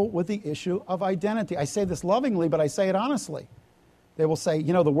struggle with the issue of identity. I say this lovingly, but I say it honestly. They will say,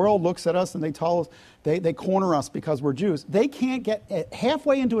 the world looks at us and they tell us, they corner us because we're Jews. They can't get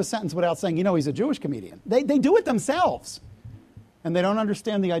halfway into a sentence without saying, he's a Jewish comedian. They do it themselves. And they don't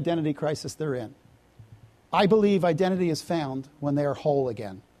understand the identity crisis they're in. I believe identity is found when they are whole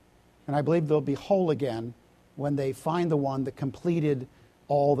again. And I believe they'll be whole again when they find the one that completed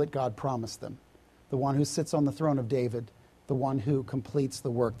all that God promised them. The one who sits on the throne of David, the one who completes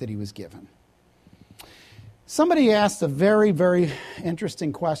the work that he was given. Somebody asked a very, very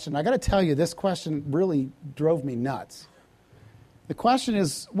interesting question. I got to tell you, this question really drove me nuts. The question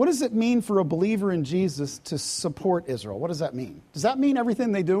is, what does it mean for a believer in Jesus to support Israel? What does that mean? Does that mean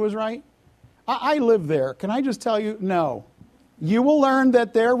everything they do is right? I live there. Can I just tell you, no. You will learn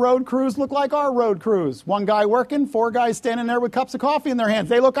that their road crews look like our road crews. One guy working, 4 guys standing there with cups of coffee in their hands.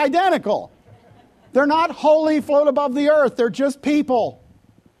 They look identical. They're not holy, float above the earth. They're just people.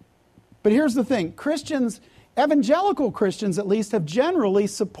 But here's the thing. Christians, evangelical Christians at least, have generally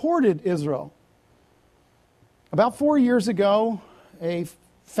supported Israel. About 4 years ago, a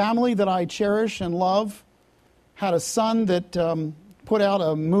family that I cherish and love had a son that put out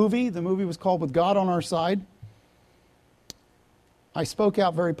a movie. The movie was called With God on Our Side. I spoke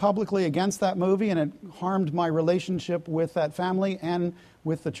out very publicly against that movie, and it harmed my relationship with that family and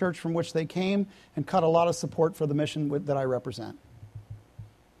with the church from which they came, and cut a lot of support for the mission that I represent.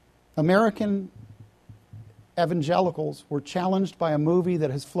 American evangelicals were challenged by a movie that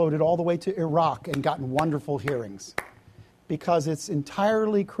has floated all the way to Iraq and gotten wonderful hearings because it's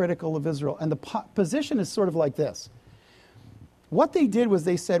entirely critical of Israel. And the position is sort of like this. What they did was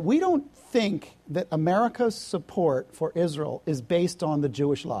they said, we don't think that America's support for Israel is based on the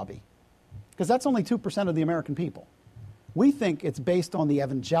Jewish lobby, because that's only 2% of the American people. We think it's based on the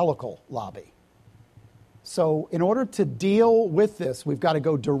evangelical lobby. So in order to deal with this, we've got to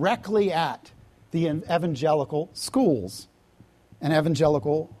go directly at the evangelical schools and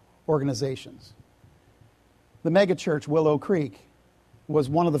evangelical organizations. The megachurch, Willow Creek, was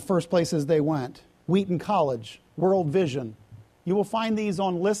one of the first places they went. Wheaton College, World Vision. You will find these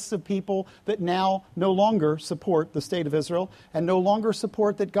on lists of people that now no longer support the state of Israel and no longer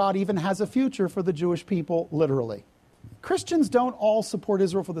support that God even has a future for the Jewish people, literally. Christians don't all support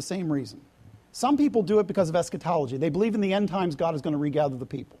Israel for the same reason. Some people do it because of eschatology. They believe in the end times God is going to regather the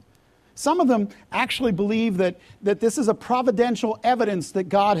people. Some of them actually believe that this is a providential evidence that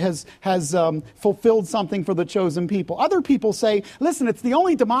God has fulfilled something for the chosen people. Other people say, listen, it's the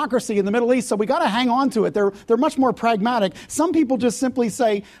only democracy in the Middle East, so we got to hang on to it. They're much more pragmatic. Some people just simply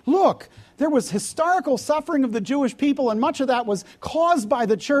say, look, there was historical suffering of the Jewish people, and much of that was caused by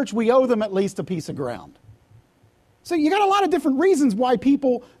the church. We owe them at least a piece of ground. So you got a lot of different reasons why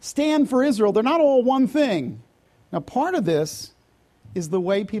people stand for Israel. They're not all one thing. Now, part of this is the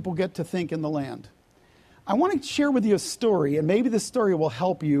way people get to think in the land. I want to share with you a story, and maybe this story will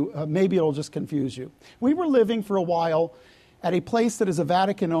help you. Maybe it'll just confuse you. We were living for a while at a place that is a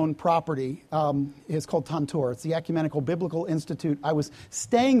Vatican-owned property. It's called Tantor. It's the Ecumenical Biblical Institute. I was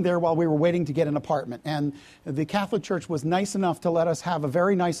staying there while we were waiting to get an apartment, and the Catholic Church was nice enough to let us have a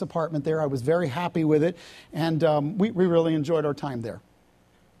very nice apartment there. I was very happy with it, and we really enjoyed our time there.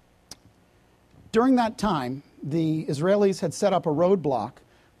 During that time, the Israelis had set up a roadblock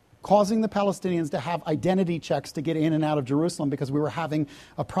causing the Palestinians to have identity checks to get in and out of Jerusalem because we were having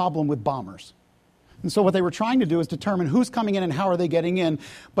a problem with bombers. And so what they were trying to do is determine who's coming in and how are they getting in.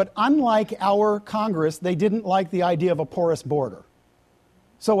 But unlike our Congress, they didn't like the idea of a porous border.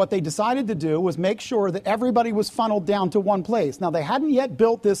 So what they decided to do was make sure that everybody was funneled down to one place. Now, they hadn't yet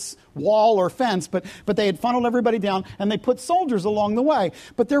built this wall or fence, but they had funneled everybody down, and they put soldiers along the way.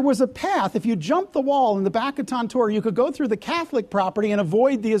 But there was a path. If you jumped the wall in the back of Tantor, you could go through the Catholic property and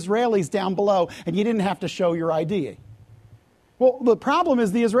avoid the Israelis down below, and you didn't have to show your ID. Well, the problem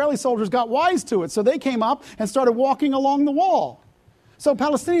is the Israeli soldiers got wise to it, so they came up and started walking along the wall. So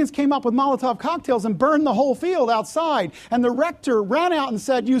Palestinians came up with Molotov cocktails and burned the whole field outside. And the rector ran out and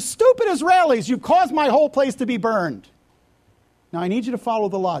said, "You stupid Israelis, you've caused my whole place to be burned." Now, I need you to follow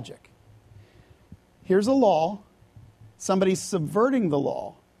the logic. Here's a law. Somebody's subverting the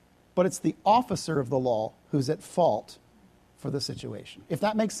law, but it's the officer of the law who's at fault for the situation. If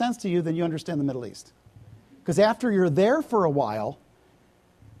that makes sense to you, then you understand the Middle East. Because after you're there for a while,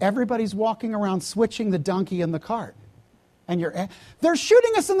 everybody's walking around switching the donkey and the cart. And they're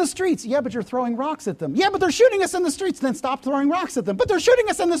shooting us in the streets. Yeah, but you're throwing rocks at them. Yeah, but they're shooting us in the streets. Then stop throwing rocks at them. But they're shooting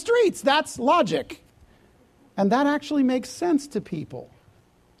us in the streets. That's logic. And that actually makes sense to people.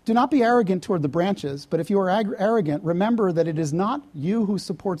 Do not be arrogant toward the branches, but if you are arrogant, remember that it is not you who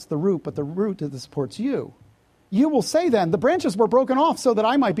supports the root, but the root that supports you. You will say then, the branches were broken off so that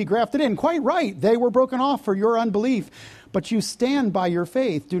I might be grafted in. Quite right. They were broken off for your unbelief. But you stand by your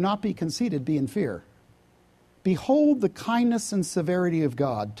faith. Do not be conceited. Be in fear. Behold the kindness and severity of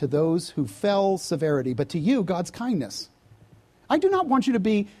God to those who fell severity, but to you, God's kindness. I do not want you to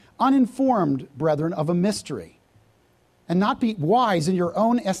be uninformed, brethren, of a mystery, and not be wise in your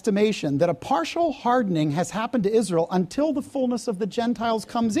own estimation, that a partial hardening has happened to Israel until the fullness of the Gentiles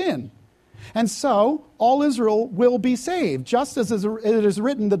comes in. And so, all Israel will be saved. Just as it is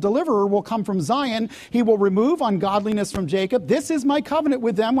written, the deliverer will come from Zion. He will remove ungodliness from Jacob. This is my covenant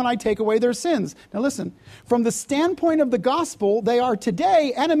with them when I take away their sins. Now listen, from the standpoint of the gospel, they are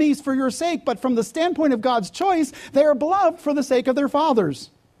today enemies for your sake. But from the standpoint of God's choice, they are beloved for the sake of their fathers.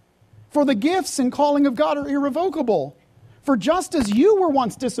 For the gifts and calling of God are irrevocable. For just as you were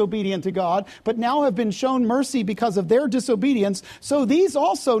once disobedient to God, but now have been shown mercy because of their disobedience, so these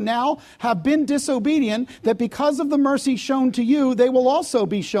also now have been disobedient, that because of the mercy shown to you, they will also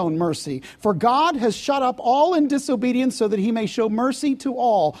be shown mercy. For God has shut up all in disobedience so that he may show mercy to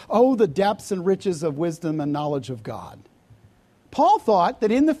all. Oh, the depths and riches of wisdom and knowledge of God. Paul thought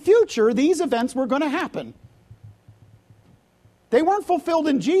that in the future, these events were going to happen. They weren't fulfilled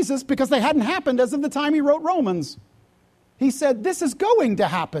in Jesus because they hadn't happened as of the time he wrote Romans. He said, this is going to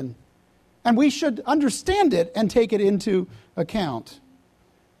happen, and we should understand it and take it into account.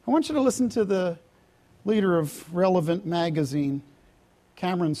 I want you to listen to the leader of Relevant magazine,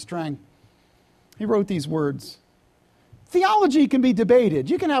 Cameron Strang. He wrote these words. Theology can be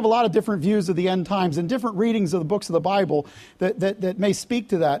debated. You can have a lot of different views of the end times and different readings of the books of the Bible that may speak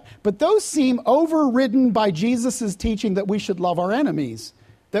to that. But those seem overridden by Jesus' teaching that we should love our enemies,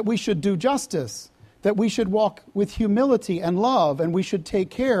 that we should do justice, that we should walk with humility and love, and we should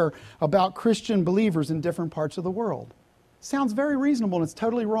take care about Christian believers in different parts of the world. Sounds very reasonable, and it's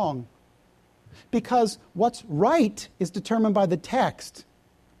totally wrong. Because what's right is determined by the text.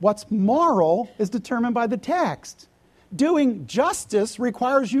 What's moral is determined by the text. Doing justice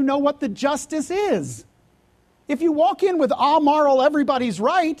requires you know what the justice is. If you walk in with moral, everybody's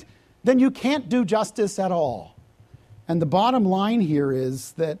right, then you can't do justice at all. And the bottom line here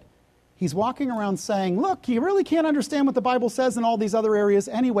is that he's walking around saying, look, you really can't understand what the Bible says in all these other areas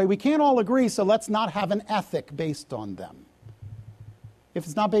anyway. We can't all agree, so let's not have an ethic based on them. If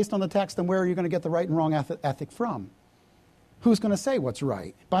it's not based on the text, then where are you going to get the right and wrong ethic from? Who's going to say what's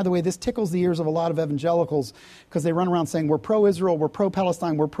right? By the way, this tickles the ears of a lot of evangelicals because they run around saying, we're pro-Israel, we're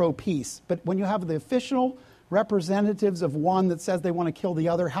pro-Palestine, we're pro-peace. But when you have the official representatives of one that says they want to kill the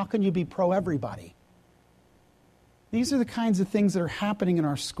other, how can you be pro-everybody? These are the kinds of things that are happening in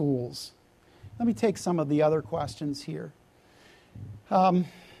our schools. Let me take some of the other questions here. The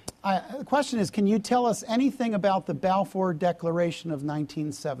question is, can you tell us anything about the Balfour Declaration of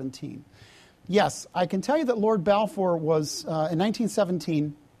 1917? Yes, I can tell you that Lord Balfour was, in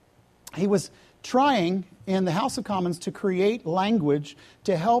 1917, he was trying in the House of Commons to create language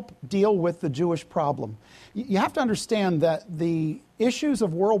to help deal with the Jewish problem. You have to understand that the issues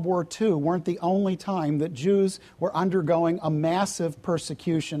of World War II weren't the only time that Jews were undergoing a massive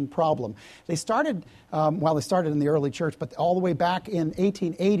persecution problem. They started, they started in the early church, but all the way back in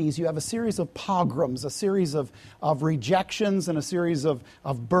 1880s, you have a series of pogroms, a series of rejections and a series of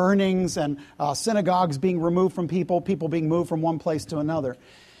burnings and synagogues being removed from people being moved from one place to another.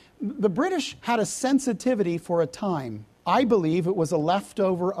 The British had a sensitivity for a time. I believe it was a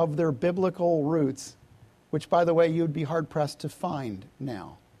leftover of their biblical roots, which, by the way, you'd be hard-pressed to find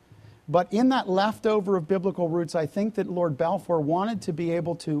now. But in that leftover of biblical roots, I think that Lord Balfour wanted to be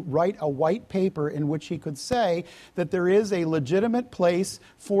able to write a white paper in which he could say that there is a legitimate place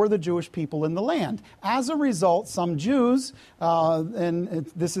for the Jewish people in the land. As a result, some Jews,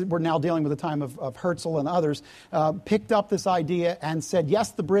 we're now dealing with the time of Herzl and others, picked up this idea and said,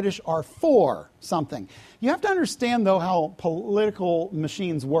 yes, the British are for something. You have to understand, though, how political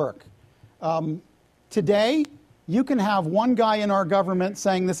machines work. Today, you can have one guy in our government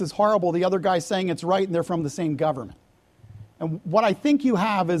saying this is horrible, the other guy saying it's right, and they're from the same government. And what I think you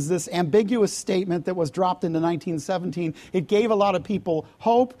have is this ambiguous statement that was dropped into 1917. It gave a lot of people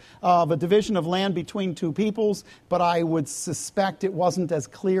hope of a division of land between two peoples, but I would suspect it wasn't as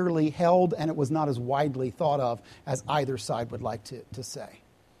clearly held and it was not as widely thought of as either side would like to say.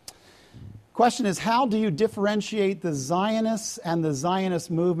 question is, how do you differentiate the Zionists and the Zionist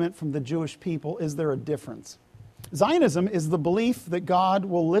movement from the Jewish people? Is there a difference? Zionism is the belief that God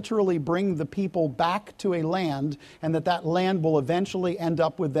will literally bring the people back to a land and that land will eventually end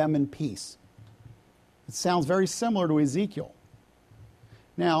up with them in peace. It sounds very similar to Ezekiel.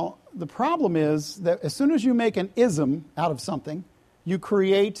 Now, the problem is that as soon as you make an ism out of something, you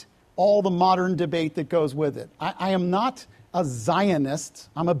create all the modern debate that goes with it. I am not a Zionist,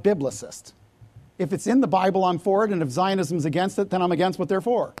 I'm a biblicist. If it's in the Bible, I'm for it, and if Zionism's against it, then I'm against what they're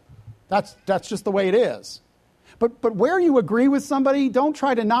for. That's just the way it is. But where you agree with somebody, don't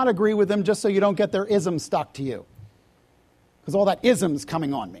try to not agree with them just so you don't get their ism stuck to you. Because all that ism's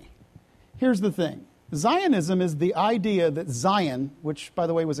coming on me. Here's the thing. Zionism is the idea that Zion, which, by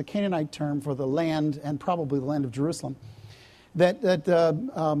the way, was a Canaanite term for the land and probably the land of Jerusalem, that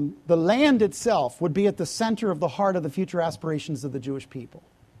the land itself would be at the center of the heart of the future aspirations of the Jewish people.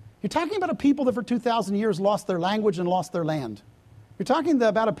 You're talking about a people that for 2,000 years lost their language and lost their land. You're talking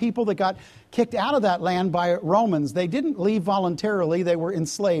about a people that got kicked out of that land by Romans. They didn't leave voluntarily. They were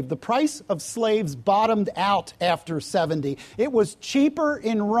enslaved. The price of slaves bottomed out after 70. It was cheaper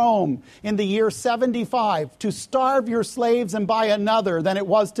in Rome in the year 75 to starve your slaves and buy another than it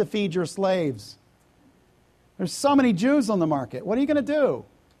was to feed your slaves. There's so many Jews on the market. What are you going to do?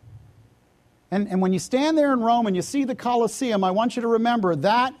 And when you stand there in Rome and you see the Colosseum, I want you to remember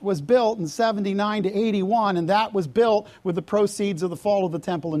that was built in 79 to 81, and that was built with the proceeds of the fall of the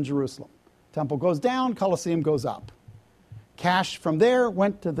temple in Jerusalem. Temple goes down, Colosseum goes up. Cash from there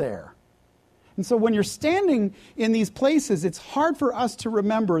went to there. And so when you're standing in these places, it's hard for us to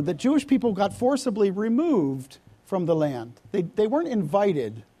remember that Jewish people got forcibly removed from the land. They weren't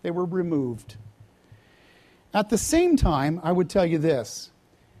invited, they were removed. At the same time, I would tell you this.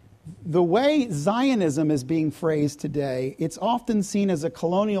 The way Zionism is being phrased today, it's often seen as a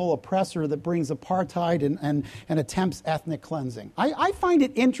colonial oppressor that brings apartheid and attempts ethnic cleansing. I find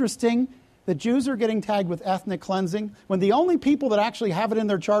it interesting that Jews are getting tagged with ethnic cleansing when the only people that actually have it in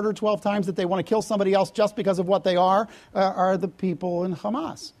their charter 12 times that they want to kill somebody else just because of what they are the people in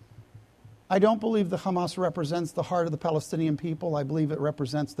Hamas. I don't believe that Hamas represents the heart of the Palestinian people. I believe it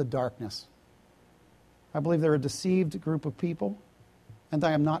represents the darkness. I believe they're a deceived group of people. And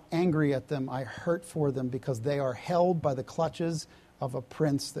I am not angry at them. I hurt for them because they are held by the clutches of a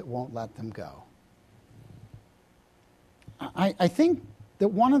prince that won't let them go. I think that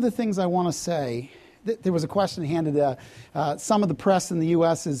one of the things I want to say, there was a question handed. Some of the press in the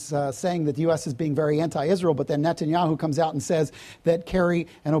U.S. is saying that the U.S. is being very anti-Israel, but then Netanyahu comes out and says that Kerry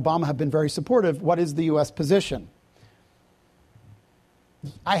and Obama have been very supportive. What is the U.S. position?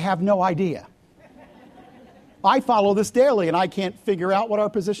 I have no idea. I follow this daily, and I can't figure out what our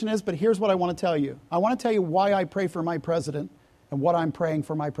position is, but here's what I want to tell you. I want to tell you why I pray for my president and what I'm praying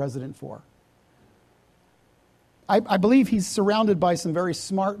for my president for. I believe he's surrounded by some very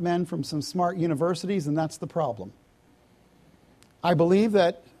smart men from some smart universities, and that's the problem. I believe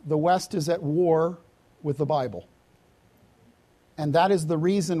that the West is at war with the Bible. And that is the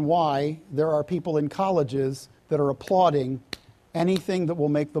reason why there are people in colleges that are applauding anything that will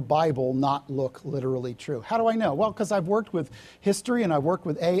make the Bible not look literally true. How do I know? Well, because I've worked with history and I've worked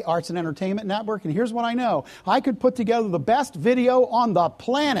with Arts and Entertainment Network, and here's what I know. I could put together the best video on the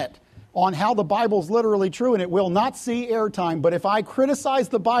planet on how the Bible's literally true, and it will not see airtime. But if I criticize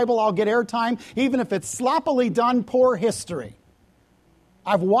the Bible, I'll get airtime, even if it's sloppily done, poor history.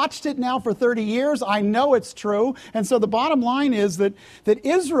 I've watched it now for 30 years. I know it's true. And so the bottom line is that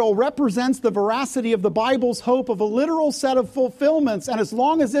Israel represents the veracity of the Bible's hope of a literal set of fulfillments. And as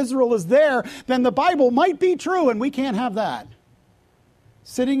long as Israel is there, then the Bible might be true, and we can't have that.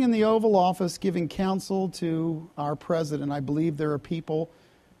 Sitting in the Oval Office giving counsel to our president, I believe there are people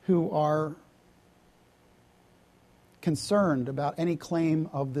who are concerned about any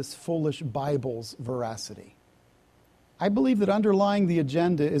claim of this foolish Bible's veracity. I believe that underlying the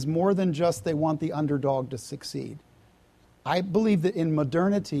agenda is more than just they want the underdog to succeed. I believe that in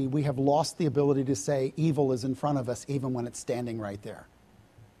modernity, we have lost the ability to say evil is in front of us even when it's standing right there.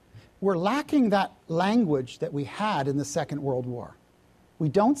 We're lacking that language that we had in the Second World War. We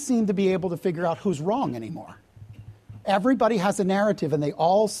don't seem to be able to figure out who's wrong anymore. Everybody has a narrative and they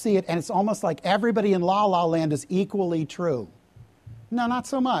all see it, and it's almost like everybody in La La Land is equally true. No, not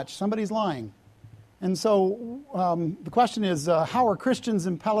so much. Somebody's lying. And so the question is, how are Christians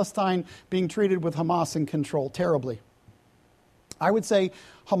in Palestine being treated with Hamas in control? Terribly. I would say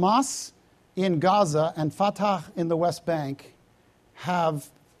Hamas in Gaza and Fatah in the West Bank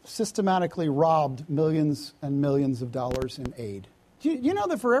have systematically robbed millions and millions of dollars in aid. Do you know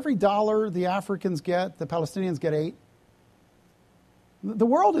that for every dollar the Africans get, the Palestinians get 8? The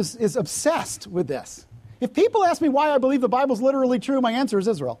world is obsessed with this. If people ask me why I believe the Bible's literally true, my answer is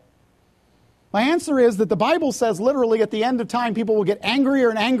Israel. My answer is that the Bible says literally at the end of time people will get angrier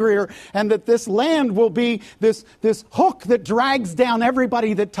and angrier, and that this land will be this hook that drags down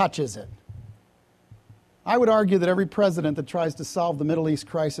everybody that touches it. I would argue that every president that tries to solve the Middle East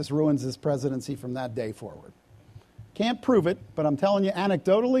crisis ruins his presidency from that day forward. Can't prove it, but I'm telling you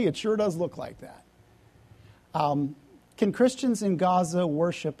anecdotally, it sure does look like that. Can Christians in Gaza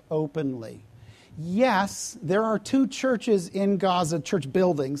worship openly? Yes, there are 2 churches in Gaza, church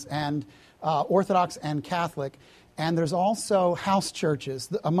buildings, and Orthodox and Catholic, and there's also house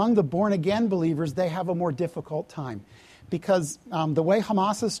churches. Among the born-again believers, they have a more difficult time because the way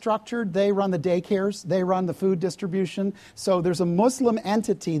Hamas is structured, they run the daycares, they run the food distribution, so there's a Muslim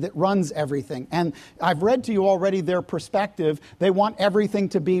entity that runs everything. And I've read to you already their perspective. They want everything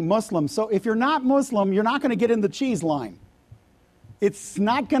to be Muslim. So if you're not Muslim, you're not going to get in the cheese line. It's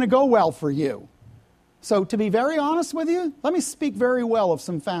not going to go well for you. So to be very honest with you, let me speak very well of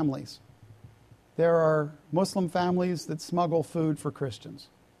some families. There are Muslim families that smuggle food for Christians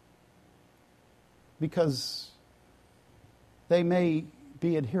because they may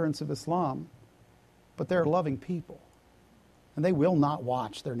be adherents of Islam, but they're loving people, and they will not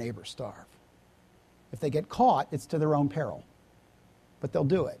watch their neighbor starve. If they get caught, it's to their own peril, but they'll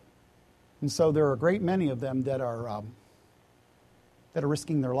do it. And so there are a great many of them that are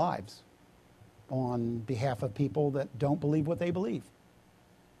risking their lives on behalf of people that don't believe what they believe.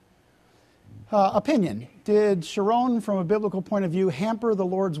 Opinion. Did Sharon, from a biblical point of view, hamper the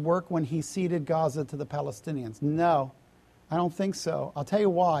Lord's work when he ceded Gaza to the Palestinians? No, I don't think so. I'll tell you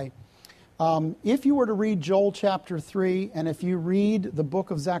why. If you were to read Joel chapter 3, and if you read the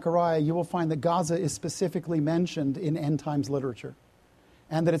book of Zechariah, you will find that Gaza is specifically mentioned in end times literature,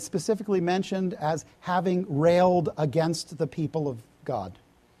 and that it's specifically mentioned as having railed against the people of God.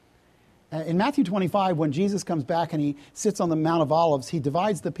 In Matthew 25, when Jesus comes back and he sits on the Mount of Olives, he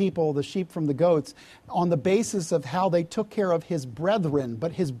divides the people, the sheep from the goats, on the basis of how they took care of his brethren.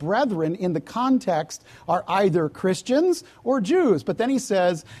 But his brethren, in the context, are either Christians or Jews. But then he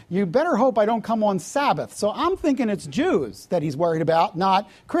says, you better hope I don't come on Sabbath. So I'm thinking it's Jews that he's worried about, not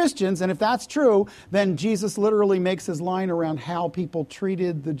Christians. And if that's true, then Jesus literally makes his line around how people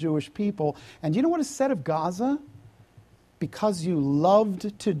treated the Jewish people. And you know what is said of Gaza? Because you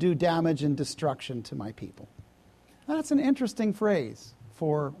loved to do damage and destruction to my people. Now, that's an interesting phrase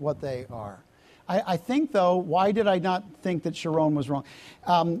for what they are. I think, though, why did I not think that Sharon was wrong?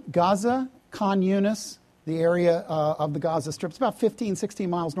 Gaza, Khan Yunis, the area of the Gaza Strip, it's about 15, 16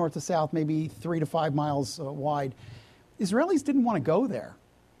 miles north to south, maybe 3 to 5 miles wide. Israelis didn't want to go there.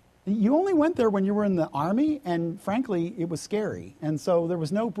 You only went there when you were in the army, and frankly, it was scary. And so there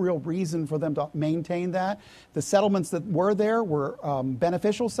was no real reason for them to maintain that. The settlements that were there were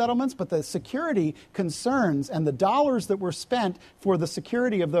beneficial settlements, but the security concerns and the dollars that were spent for the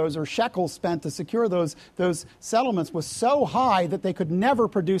security of those, or shekels spent to secure those settlements, was so high that they could never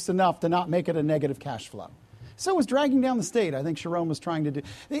produce enough to not make it a negative cash flow. So it was dragging down the state. I think Sharon was trying to do.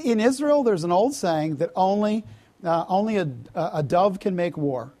 In Israel, there's an old saying that only a dove can make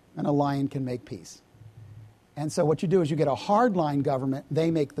war, and a lion can make peace. And so what you do is you get a hardline government, they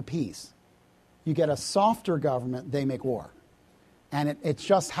make the peace. You get a softer government, they make war. And it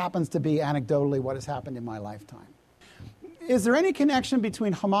just happens to be anecdotally what has happened in my lifetime. Is there any connection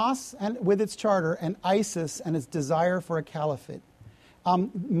between Hamas and with its charter and ISIS and its desire for a caliphate?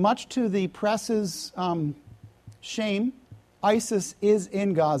 Much to the press's shame, ISIS is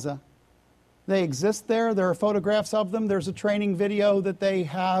in Gaza. They exist there. There are photographs of them. There's a training video that they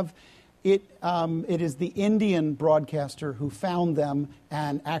have. It is the Indian broadcaster who found them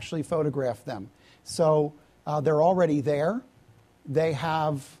and actually photographed them. So they're already there. They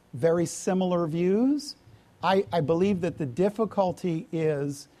have very similar views. I believe that the difficulty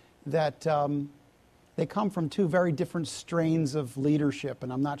is that they come from 2 very different strains of leadership,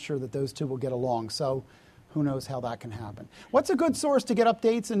 and I'm not sure that those 2 will get along. So who knows how that can happen. What's a good source to get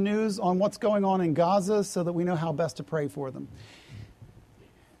updates and news on what's going on in Gaza so that we know how best to pray for them?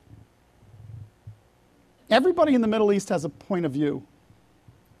 Everybody in the Middle East has a point of view.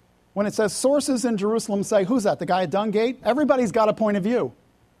 When it says sources in Jerusalem say, who's that, the guy at Dungate? Everybody's got a point of view.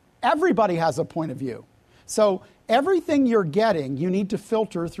 Everybody has a point of view. So everything you're getting, you need to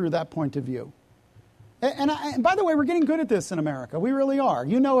filter through that point of view. And by the way, we're getting good at this in America. We really are.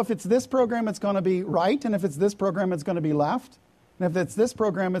 You know, if it's this program, it's going to be right. And if it's this program, it's going to be left. And if it's this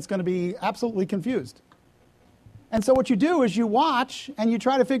program, it's going to be absolutely confused. And so what you do is you watch and you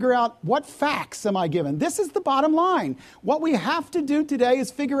try to figure out, what facts am I given? This is the bottom line. What we have to do today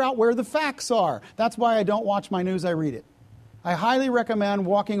is figure out where the facts are. That's why I don't watch my news, I read it. I highly recommend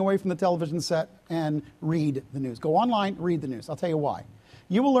walking away from the television set and read the news. Go online, read the news. I'll tell you why.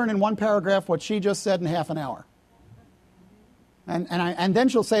 You will learn in one paragraph what she just said in half an hour. And then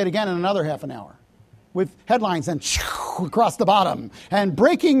she'll say it again in another half an hour with headlines and across the bottom and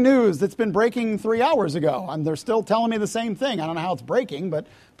breaking news that's been breaking 3 hours ago. And they're still telling me the same thing. I don't know how it's breaking, but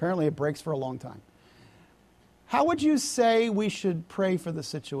apparently it breaks for a long time. How would you say we should pray for the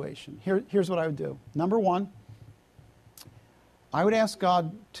situation? Here's what I would do. Number one, I would ask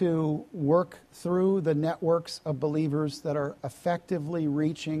God to work through the networks of believers that are effectively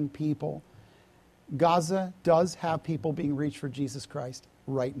reaching people. Gaza does have people being reached for Jesus Christ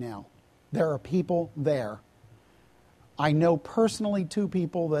right now. There are people there. I know personally 2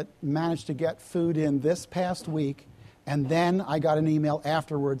 people that managed to get food in this past week, and then I got an email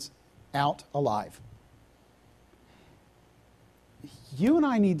afterwards, out alive. You and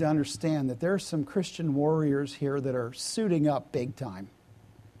I need to understand that there are some Christian warriors here that are suiting up big time.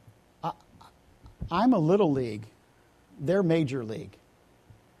 I'm a little league. They're major league.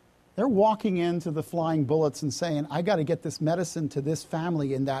 They're walking into the flying bullets and saying, I got to get this medicine to this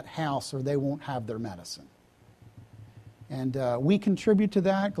family in that house or they won't have their medicine. And we contribute to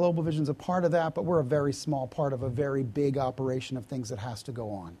that. Global Vision's a part of that, but we're a very small part of a very big operation of things that has to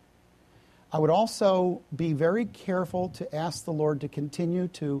go on. I would also be very careful to ask the Lord to continue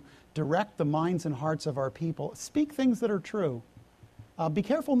to direct the minds and hearts of our people. Speak things that are true. Be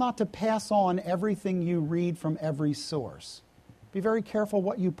careful not to pass on everything you read from every source. Be very careful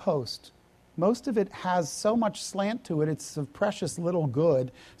what you post. Most of it has so much slant to it, it's of precious little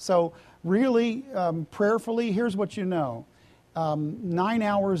good. So really, prayerfully, here's what you know. 9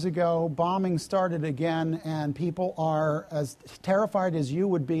 hours ago, bombing started again, and people are as terrified as you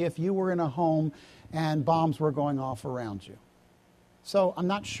would be if you were in a home and bombs were going off around you. So I'm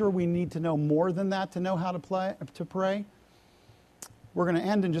not sure we need to know more than that to know how to pray. We're going to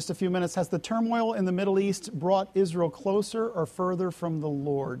end in just a few minutes. Has the turmoil in the Middle East brought Israel closer or further from the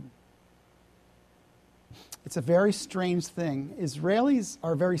Lord? It's a very strange thing. Israelis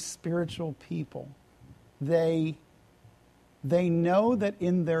are very spiritual people. They know that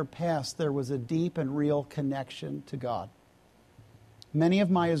in their past there was a deep and real connection to God. Many of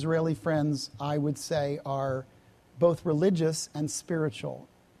my Israeli friends, I would say, are both religious and spiritual,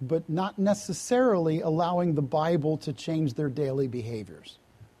 but not necessarily allowing the Bible to change their daily behaviors.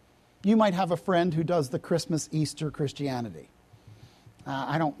 You might have a friend who does the Christmas, Easter Christianity.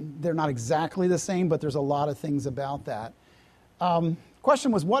 They're not exactly the same, but there's a lot of things about that.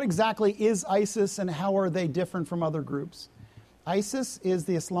 Question was, what exactly is ISIS and how are they different from other groups? ISIS is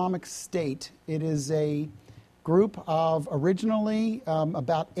the Islamic State. It is a group of originally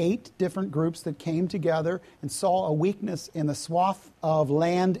about 8 different groups that came together and saw a weakness in the swath of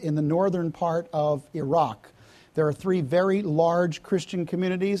land in the northern part of Iraq. There are 3 very large Christian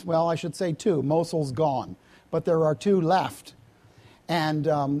communities. Well, I should say 2. Mosul's gone, but there are 2 left. And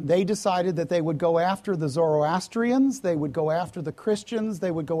they decided that they would go after the Zoroastrians, they would go after the Christians,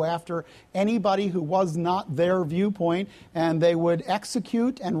 they would go after anybody who was not their viewpoint, and they would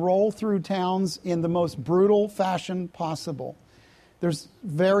execute and roll through towns in the most brutal fashion possible. There's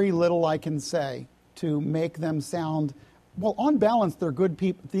very little I can say to make them sound, well, on balance, they're good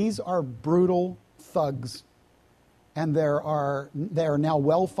people. These are brutal thugs, and they are now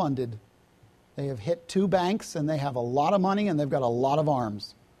well-funded. They have hit 2 banks, and they have a lot of money, and they've got a lot of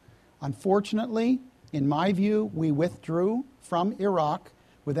arms. Unfortunately, in my view, we withdrew from Iraq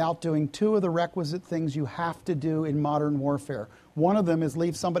without doing 2 of the requisite things you have to do in modern warfare. One of them is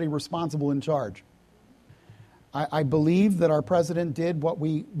leave somebody responsible in charge. I believe that our president did what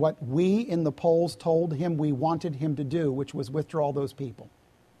we in the polls told him we wanted him to do, which was withdraw those people.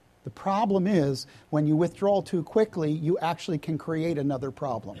 The problem is, when you withdraw too quickly, you actually can create another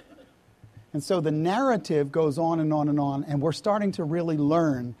problem. And so the narrative goes on and on and on, and we're starting to really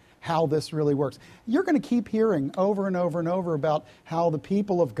learn how this really works. You're going to keep hearing over and over and over about how the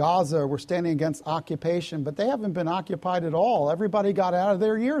people of Gaza were standing against occupation, but they haven't been occupied at all. Everybody got out of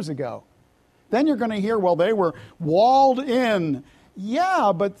there years ago. Then you're going to hear, well, they were walled in.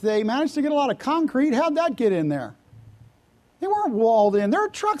 Yeah, but they managed to get a lot of concrete. How'd that get in there? They weren't walled in. There are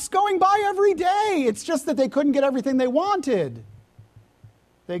trucks going by every day. It's just that they couldn't get everything they wanted.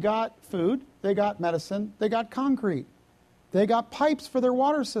 They got food, they got medicine, they got concrete. They got pipes for their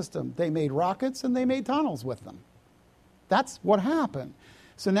water system. They made rockets and they made tunnels with them. That's what happened.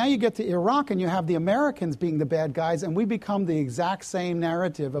 So now you get to Iraq and you have the Americans being the bad guys, and we become the exact same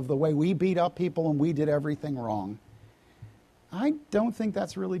narrative of the way we beat up people and we did everything wrong. I don't think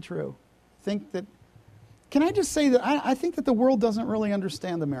that's really true. Can I just say that I think that the world doesn't really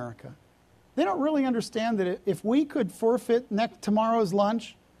understand America. They don't really understand that if we could forfeit tomorrow's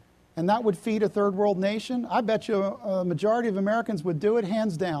lunch and that would feed a third world nation, I bet you a majority of Americans would do it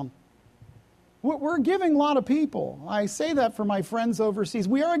hands down. We're a giving lot of people. I say that for my friends overseas.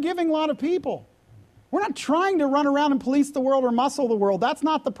 We are a giving lot of people. We're not trying to run around and police the world or muscle the world. That's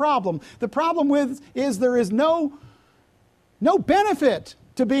not the problem. The problem is there is no benefit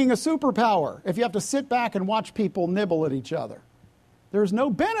to being a superpower if you have to sit back and watch people nibble at each other. There's no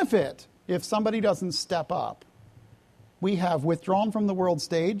benefit if somebody doesn't step up. We have withdrawn from the world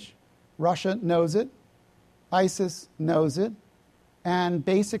stage. Russia knows it. ISIS knows it. And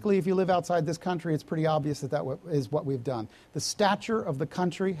basically, if you live outside this country, it's pretty obvious that is what we've done. The stature of the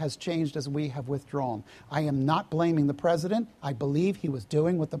country has changed as we have withdrawn. I am not blaming the president. I believe he was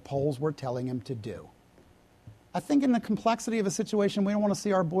doing what the polls were telling him to do. I think in the complexity of a situation, we don't want to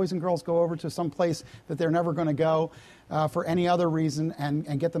see our boys and girls go over to some place that they're never going to go for any other reason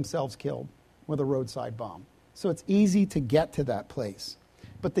and get themselves killed with a roadside bomb. So it's easy to get to that place.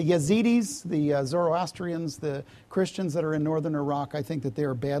 But the Yazidis, the Zoroastrians, the Christians that are in northern Iraq, I think that they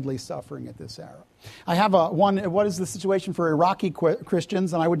are badly suffering at this era. I have what is the situation for Iraqi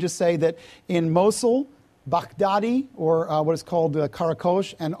Christians? And I would just say that in Mosul, Baghdadi, or what is called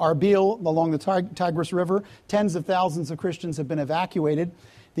Karakosh, and Arbil along the Tigris River, tens of thousands of Christians have been evacuated.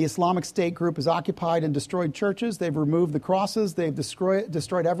 The Islamic State group has occupied and destroyed churches. They've removed the crosses. They've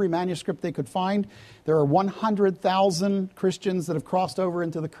destroyed every manuscript they could find. There are 100,000 Christians that have crossed over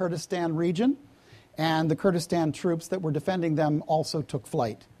into the Kurdistan region, and the Kurdistan troops that were defending them also took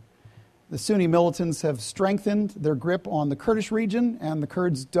flight. The Sunni militants have strengthened their grip on the Kurdish region, and the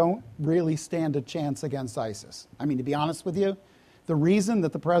Kurds don't really stand a chance against ISIS. I mean, to be honest with you, the reason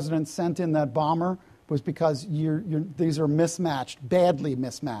that the president sent in that bomber was because these are mismatched, badly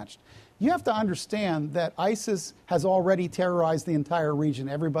mismatched. You have to understand that ISIS has already terrorized the entire region.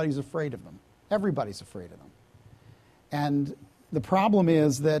 Everybody's afraid of them. Everybody's afraid of them. And the problem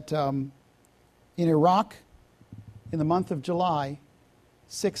is that in Iraq, in the month of July,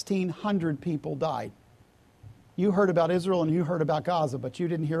 1,600 people died. You heard about Israel and you heard about Gaza, but you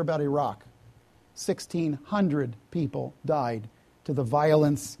didn't hear about Iraq. 1,600 people died to the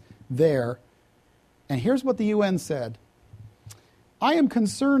violence there. And here's what the UN said. I am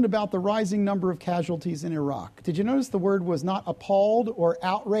concerned about the rising number of casualties in Iraq. Did you notice the word was not appalled or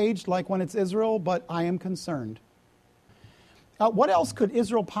outraged like when it's Israel, but I am concerned. What else could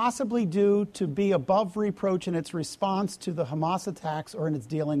Israel possibly do to be above reproach in its response to the Hamas attacks or in its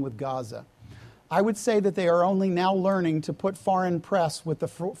dealing with Gaza? I would say that they are only now learning to put foreign press with the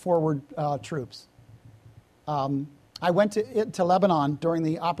forward troops. I went to Lebanon during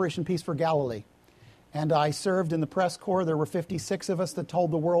the Operation Peace for Galilee. And I served in the press corps. There were 56 of us that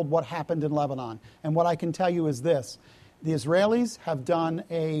told the world what happened in Lebanon. And what I can tell you is this. The Israelis have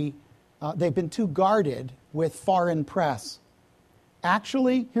they've been too guarded with foreign press.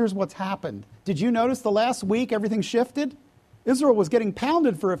 Actually, here's what's happened. Did you notice the last week everything shifted? Israel was getting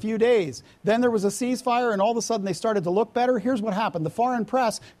pounded for a few days. Then there was a ceasefire and all of a sudden they started to look better. Here's what happened. The foreign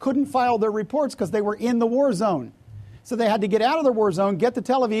press couldn't file their reports because they were in the war zone. So they had to get out of the war zone, get to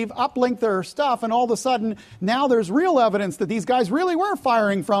Tel Aviv, uplink their stuff, and all of a sudden, now there's real evidence that these guys really were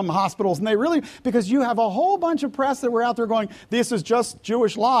firing from hospitals. And because you have a whole bunch of press that were out there going, this is just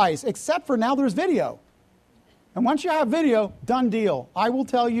Jewish lies, except for now there's video. And once you have video, done deal. I will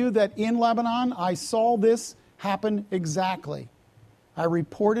tell you that in Lebanon, I saw this happen exactly. I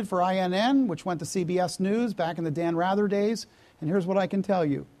reported for INN, which went to CBS News back in the Dan Rather days, and here's what I can tell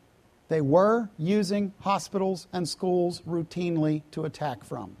you. They were using hospitals and schools routinely to attack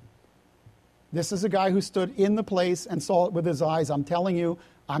from. This is a guy who stood in the place and saw it with his eyes. I'm telling you,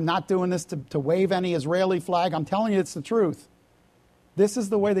 I'm not doing this to wave any Israeli flag. I'm telling you it's the truth. This is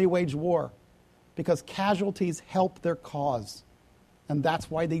the way they wage war, because casualties help their cause. And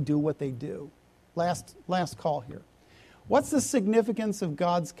that's why they do what they do. Last call here. What's the significance of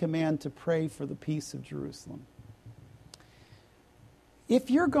God's command to pray for the peace of Jerusalem? If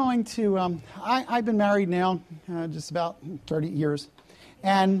you're going to, I've been married now just about 30 years,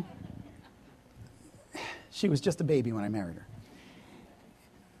 and she was just a baby when I married her.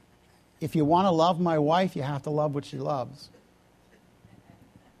 If you want to love my wife, you have to love what she loves.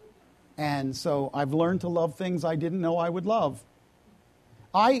 And so I've learned to love things I didn't know I would love.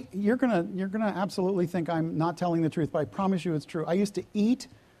 You're gonna absolutely think I'm not telling the truth, but I promise you it's true. I used to eat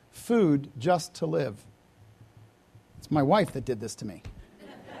food just to live. It's my wife that did this to me.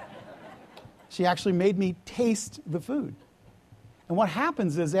 She actually made me taste the food. And what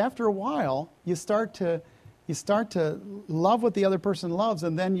happens is after a while, you start to love what the other person loves,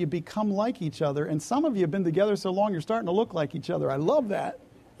 and then you become like each other. And some of you have been together so long, you're starting to look like each other. I love that.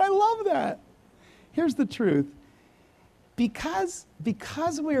 I love that. Here's the truth. Because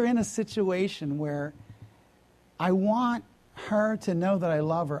we're in a situation where I want her to know that I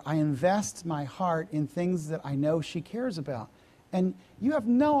love her, I invest my heart in things that I know she cares about. And you have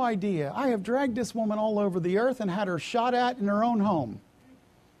no idea. I have dragged this woman all over the earth and had her shot at in her own home.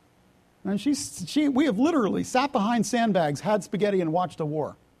 And we have literally sat behind sandbags, had spaghetti, and watched a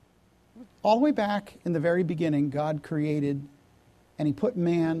war. All the way back in the very beginning, God created, and he put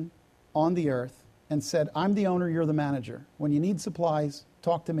man on the earth and said, I'm the owner, you're the manager. When you need supplies,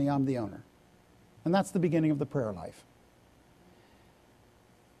 talk to me, I'm the owner. And that's the beginning of the prayer life.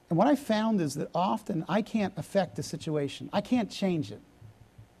 And what I found is that often I can't affect the situation. I can't change it.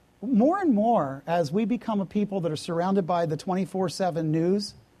 More and more, as we become a people that are surrounded by the 24/7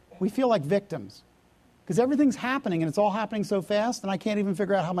 news, we feel like victims. Because everything's happening, and it's all happening so fast, and I can't even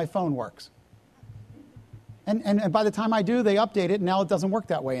figure out how my phone works. And by the time I do, they update it, and now it doesn't work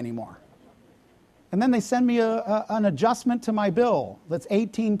that way anymore. And then they send me an adjustment to my bill that's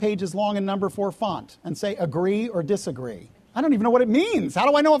 18 pages long in number 4 font and say agree or disagree. I don't even know what it means. How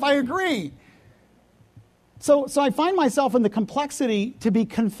do I know if I agree? So I find myself in the complexity to be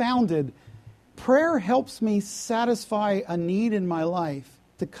confounded. Prayer helps me satisfy a need in my life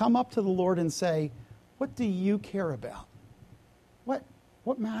to come up to the Lord and say, what do you care about?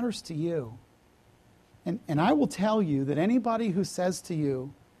 What matters to you? And I will tell you that anybody who says to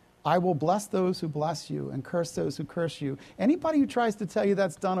you, I will bless those who bless you and curse those who curse you. Anybody who tries to tell you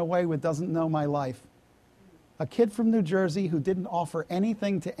that's done away with doesn't know my life. A kid from New Jersey who didn't offer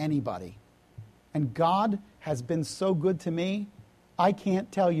anything to anybody. And God has been so good to me, I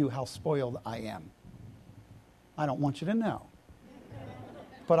can't tell you how spoiled I am. I don't want you to know.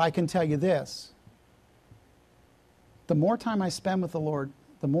 But I can tell you this. The more time I spend with the Lord,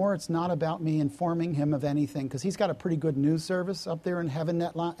 the more it's not about me informing him of anything, because he's got a pretty good news service up there in Heaven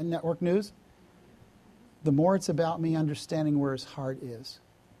Network News. The more it's about me understanding where his heart is.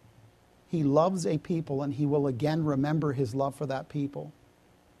 He loves a people, and he will again remember his love for that people.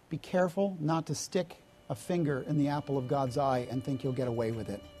 Be careful not to stick a finger in the apple of God's eye and think you'll get away with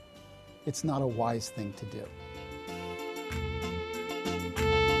it. It's not a wise thing to do.